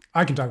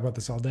 I can talk about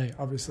this all day,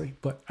 obviously,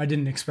 but I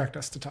didn't expect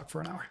us to talk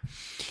for an hour.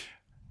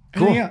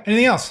 Cool.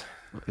 Anything else?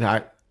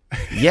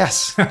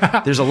 Yes,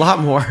 there's a lot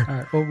more. All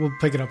right. Well, we'll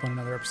pick it up on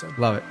another episode.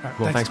 Love it. Right,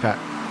 Cool. Thanks, Pat.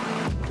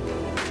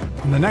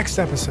 On the next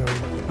episode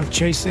of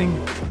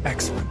Chasing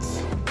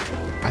Excellence.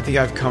 I think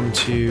I've come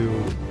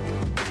to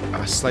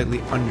slightly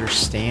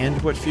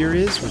understand what fear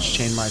is, which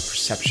changed my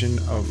perception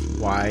of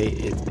why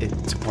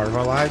it's a part of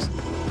our lives.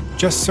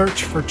 Just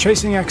search for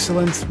Chasing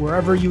Excellence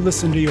wherever you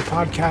listen to your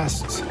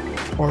podcasts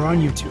or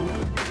on YouTube.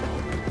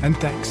 And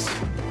thanks.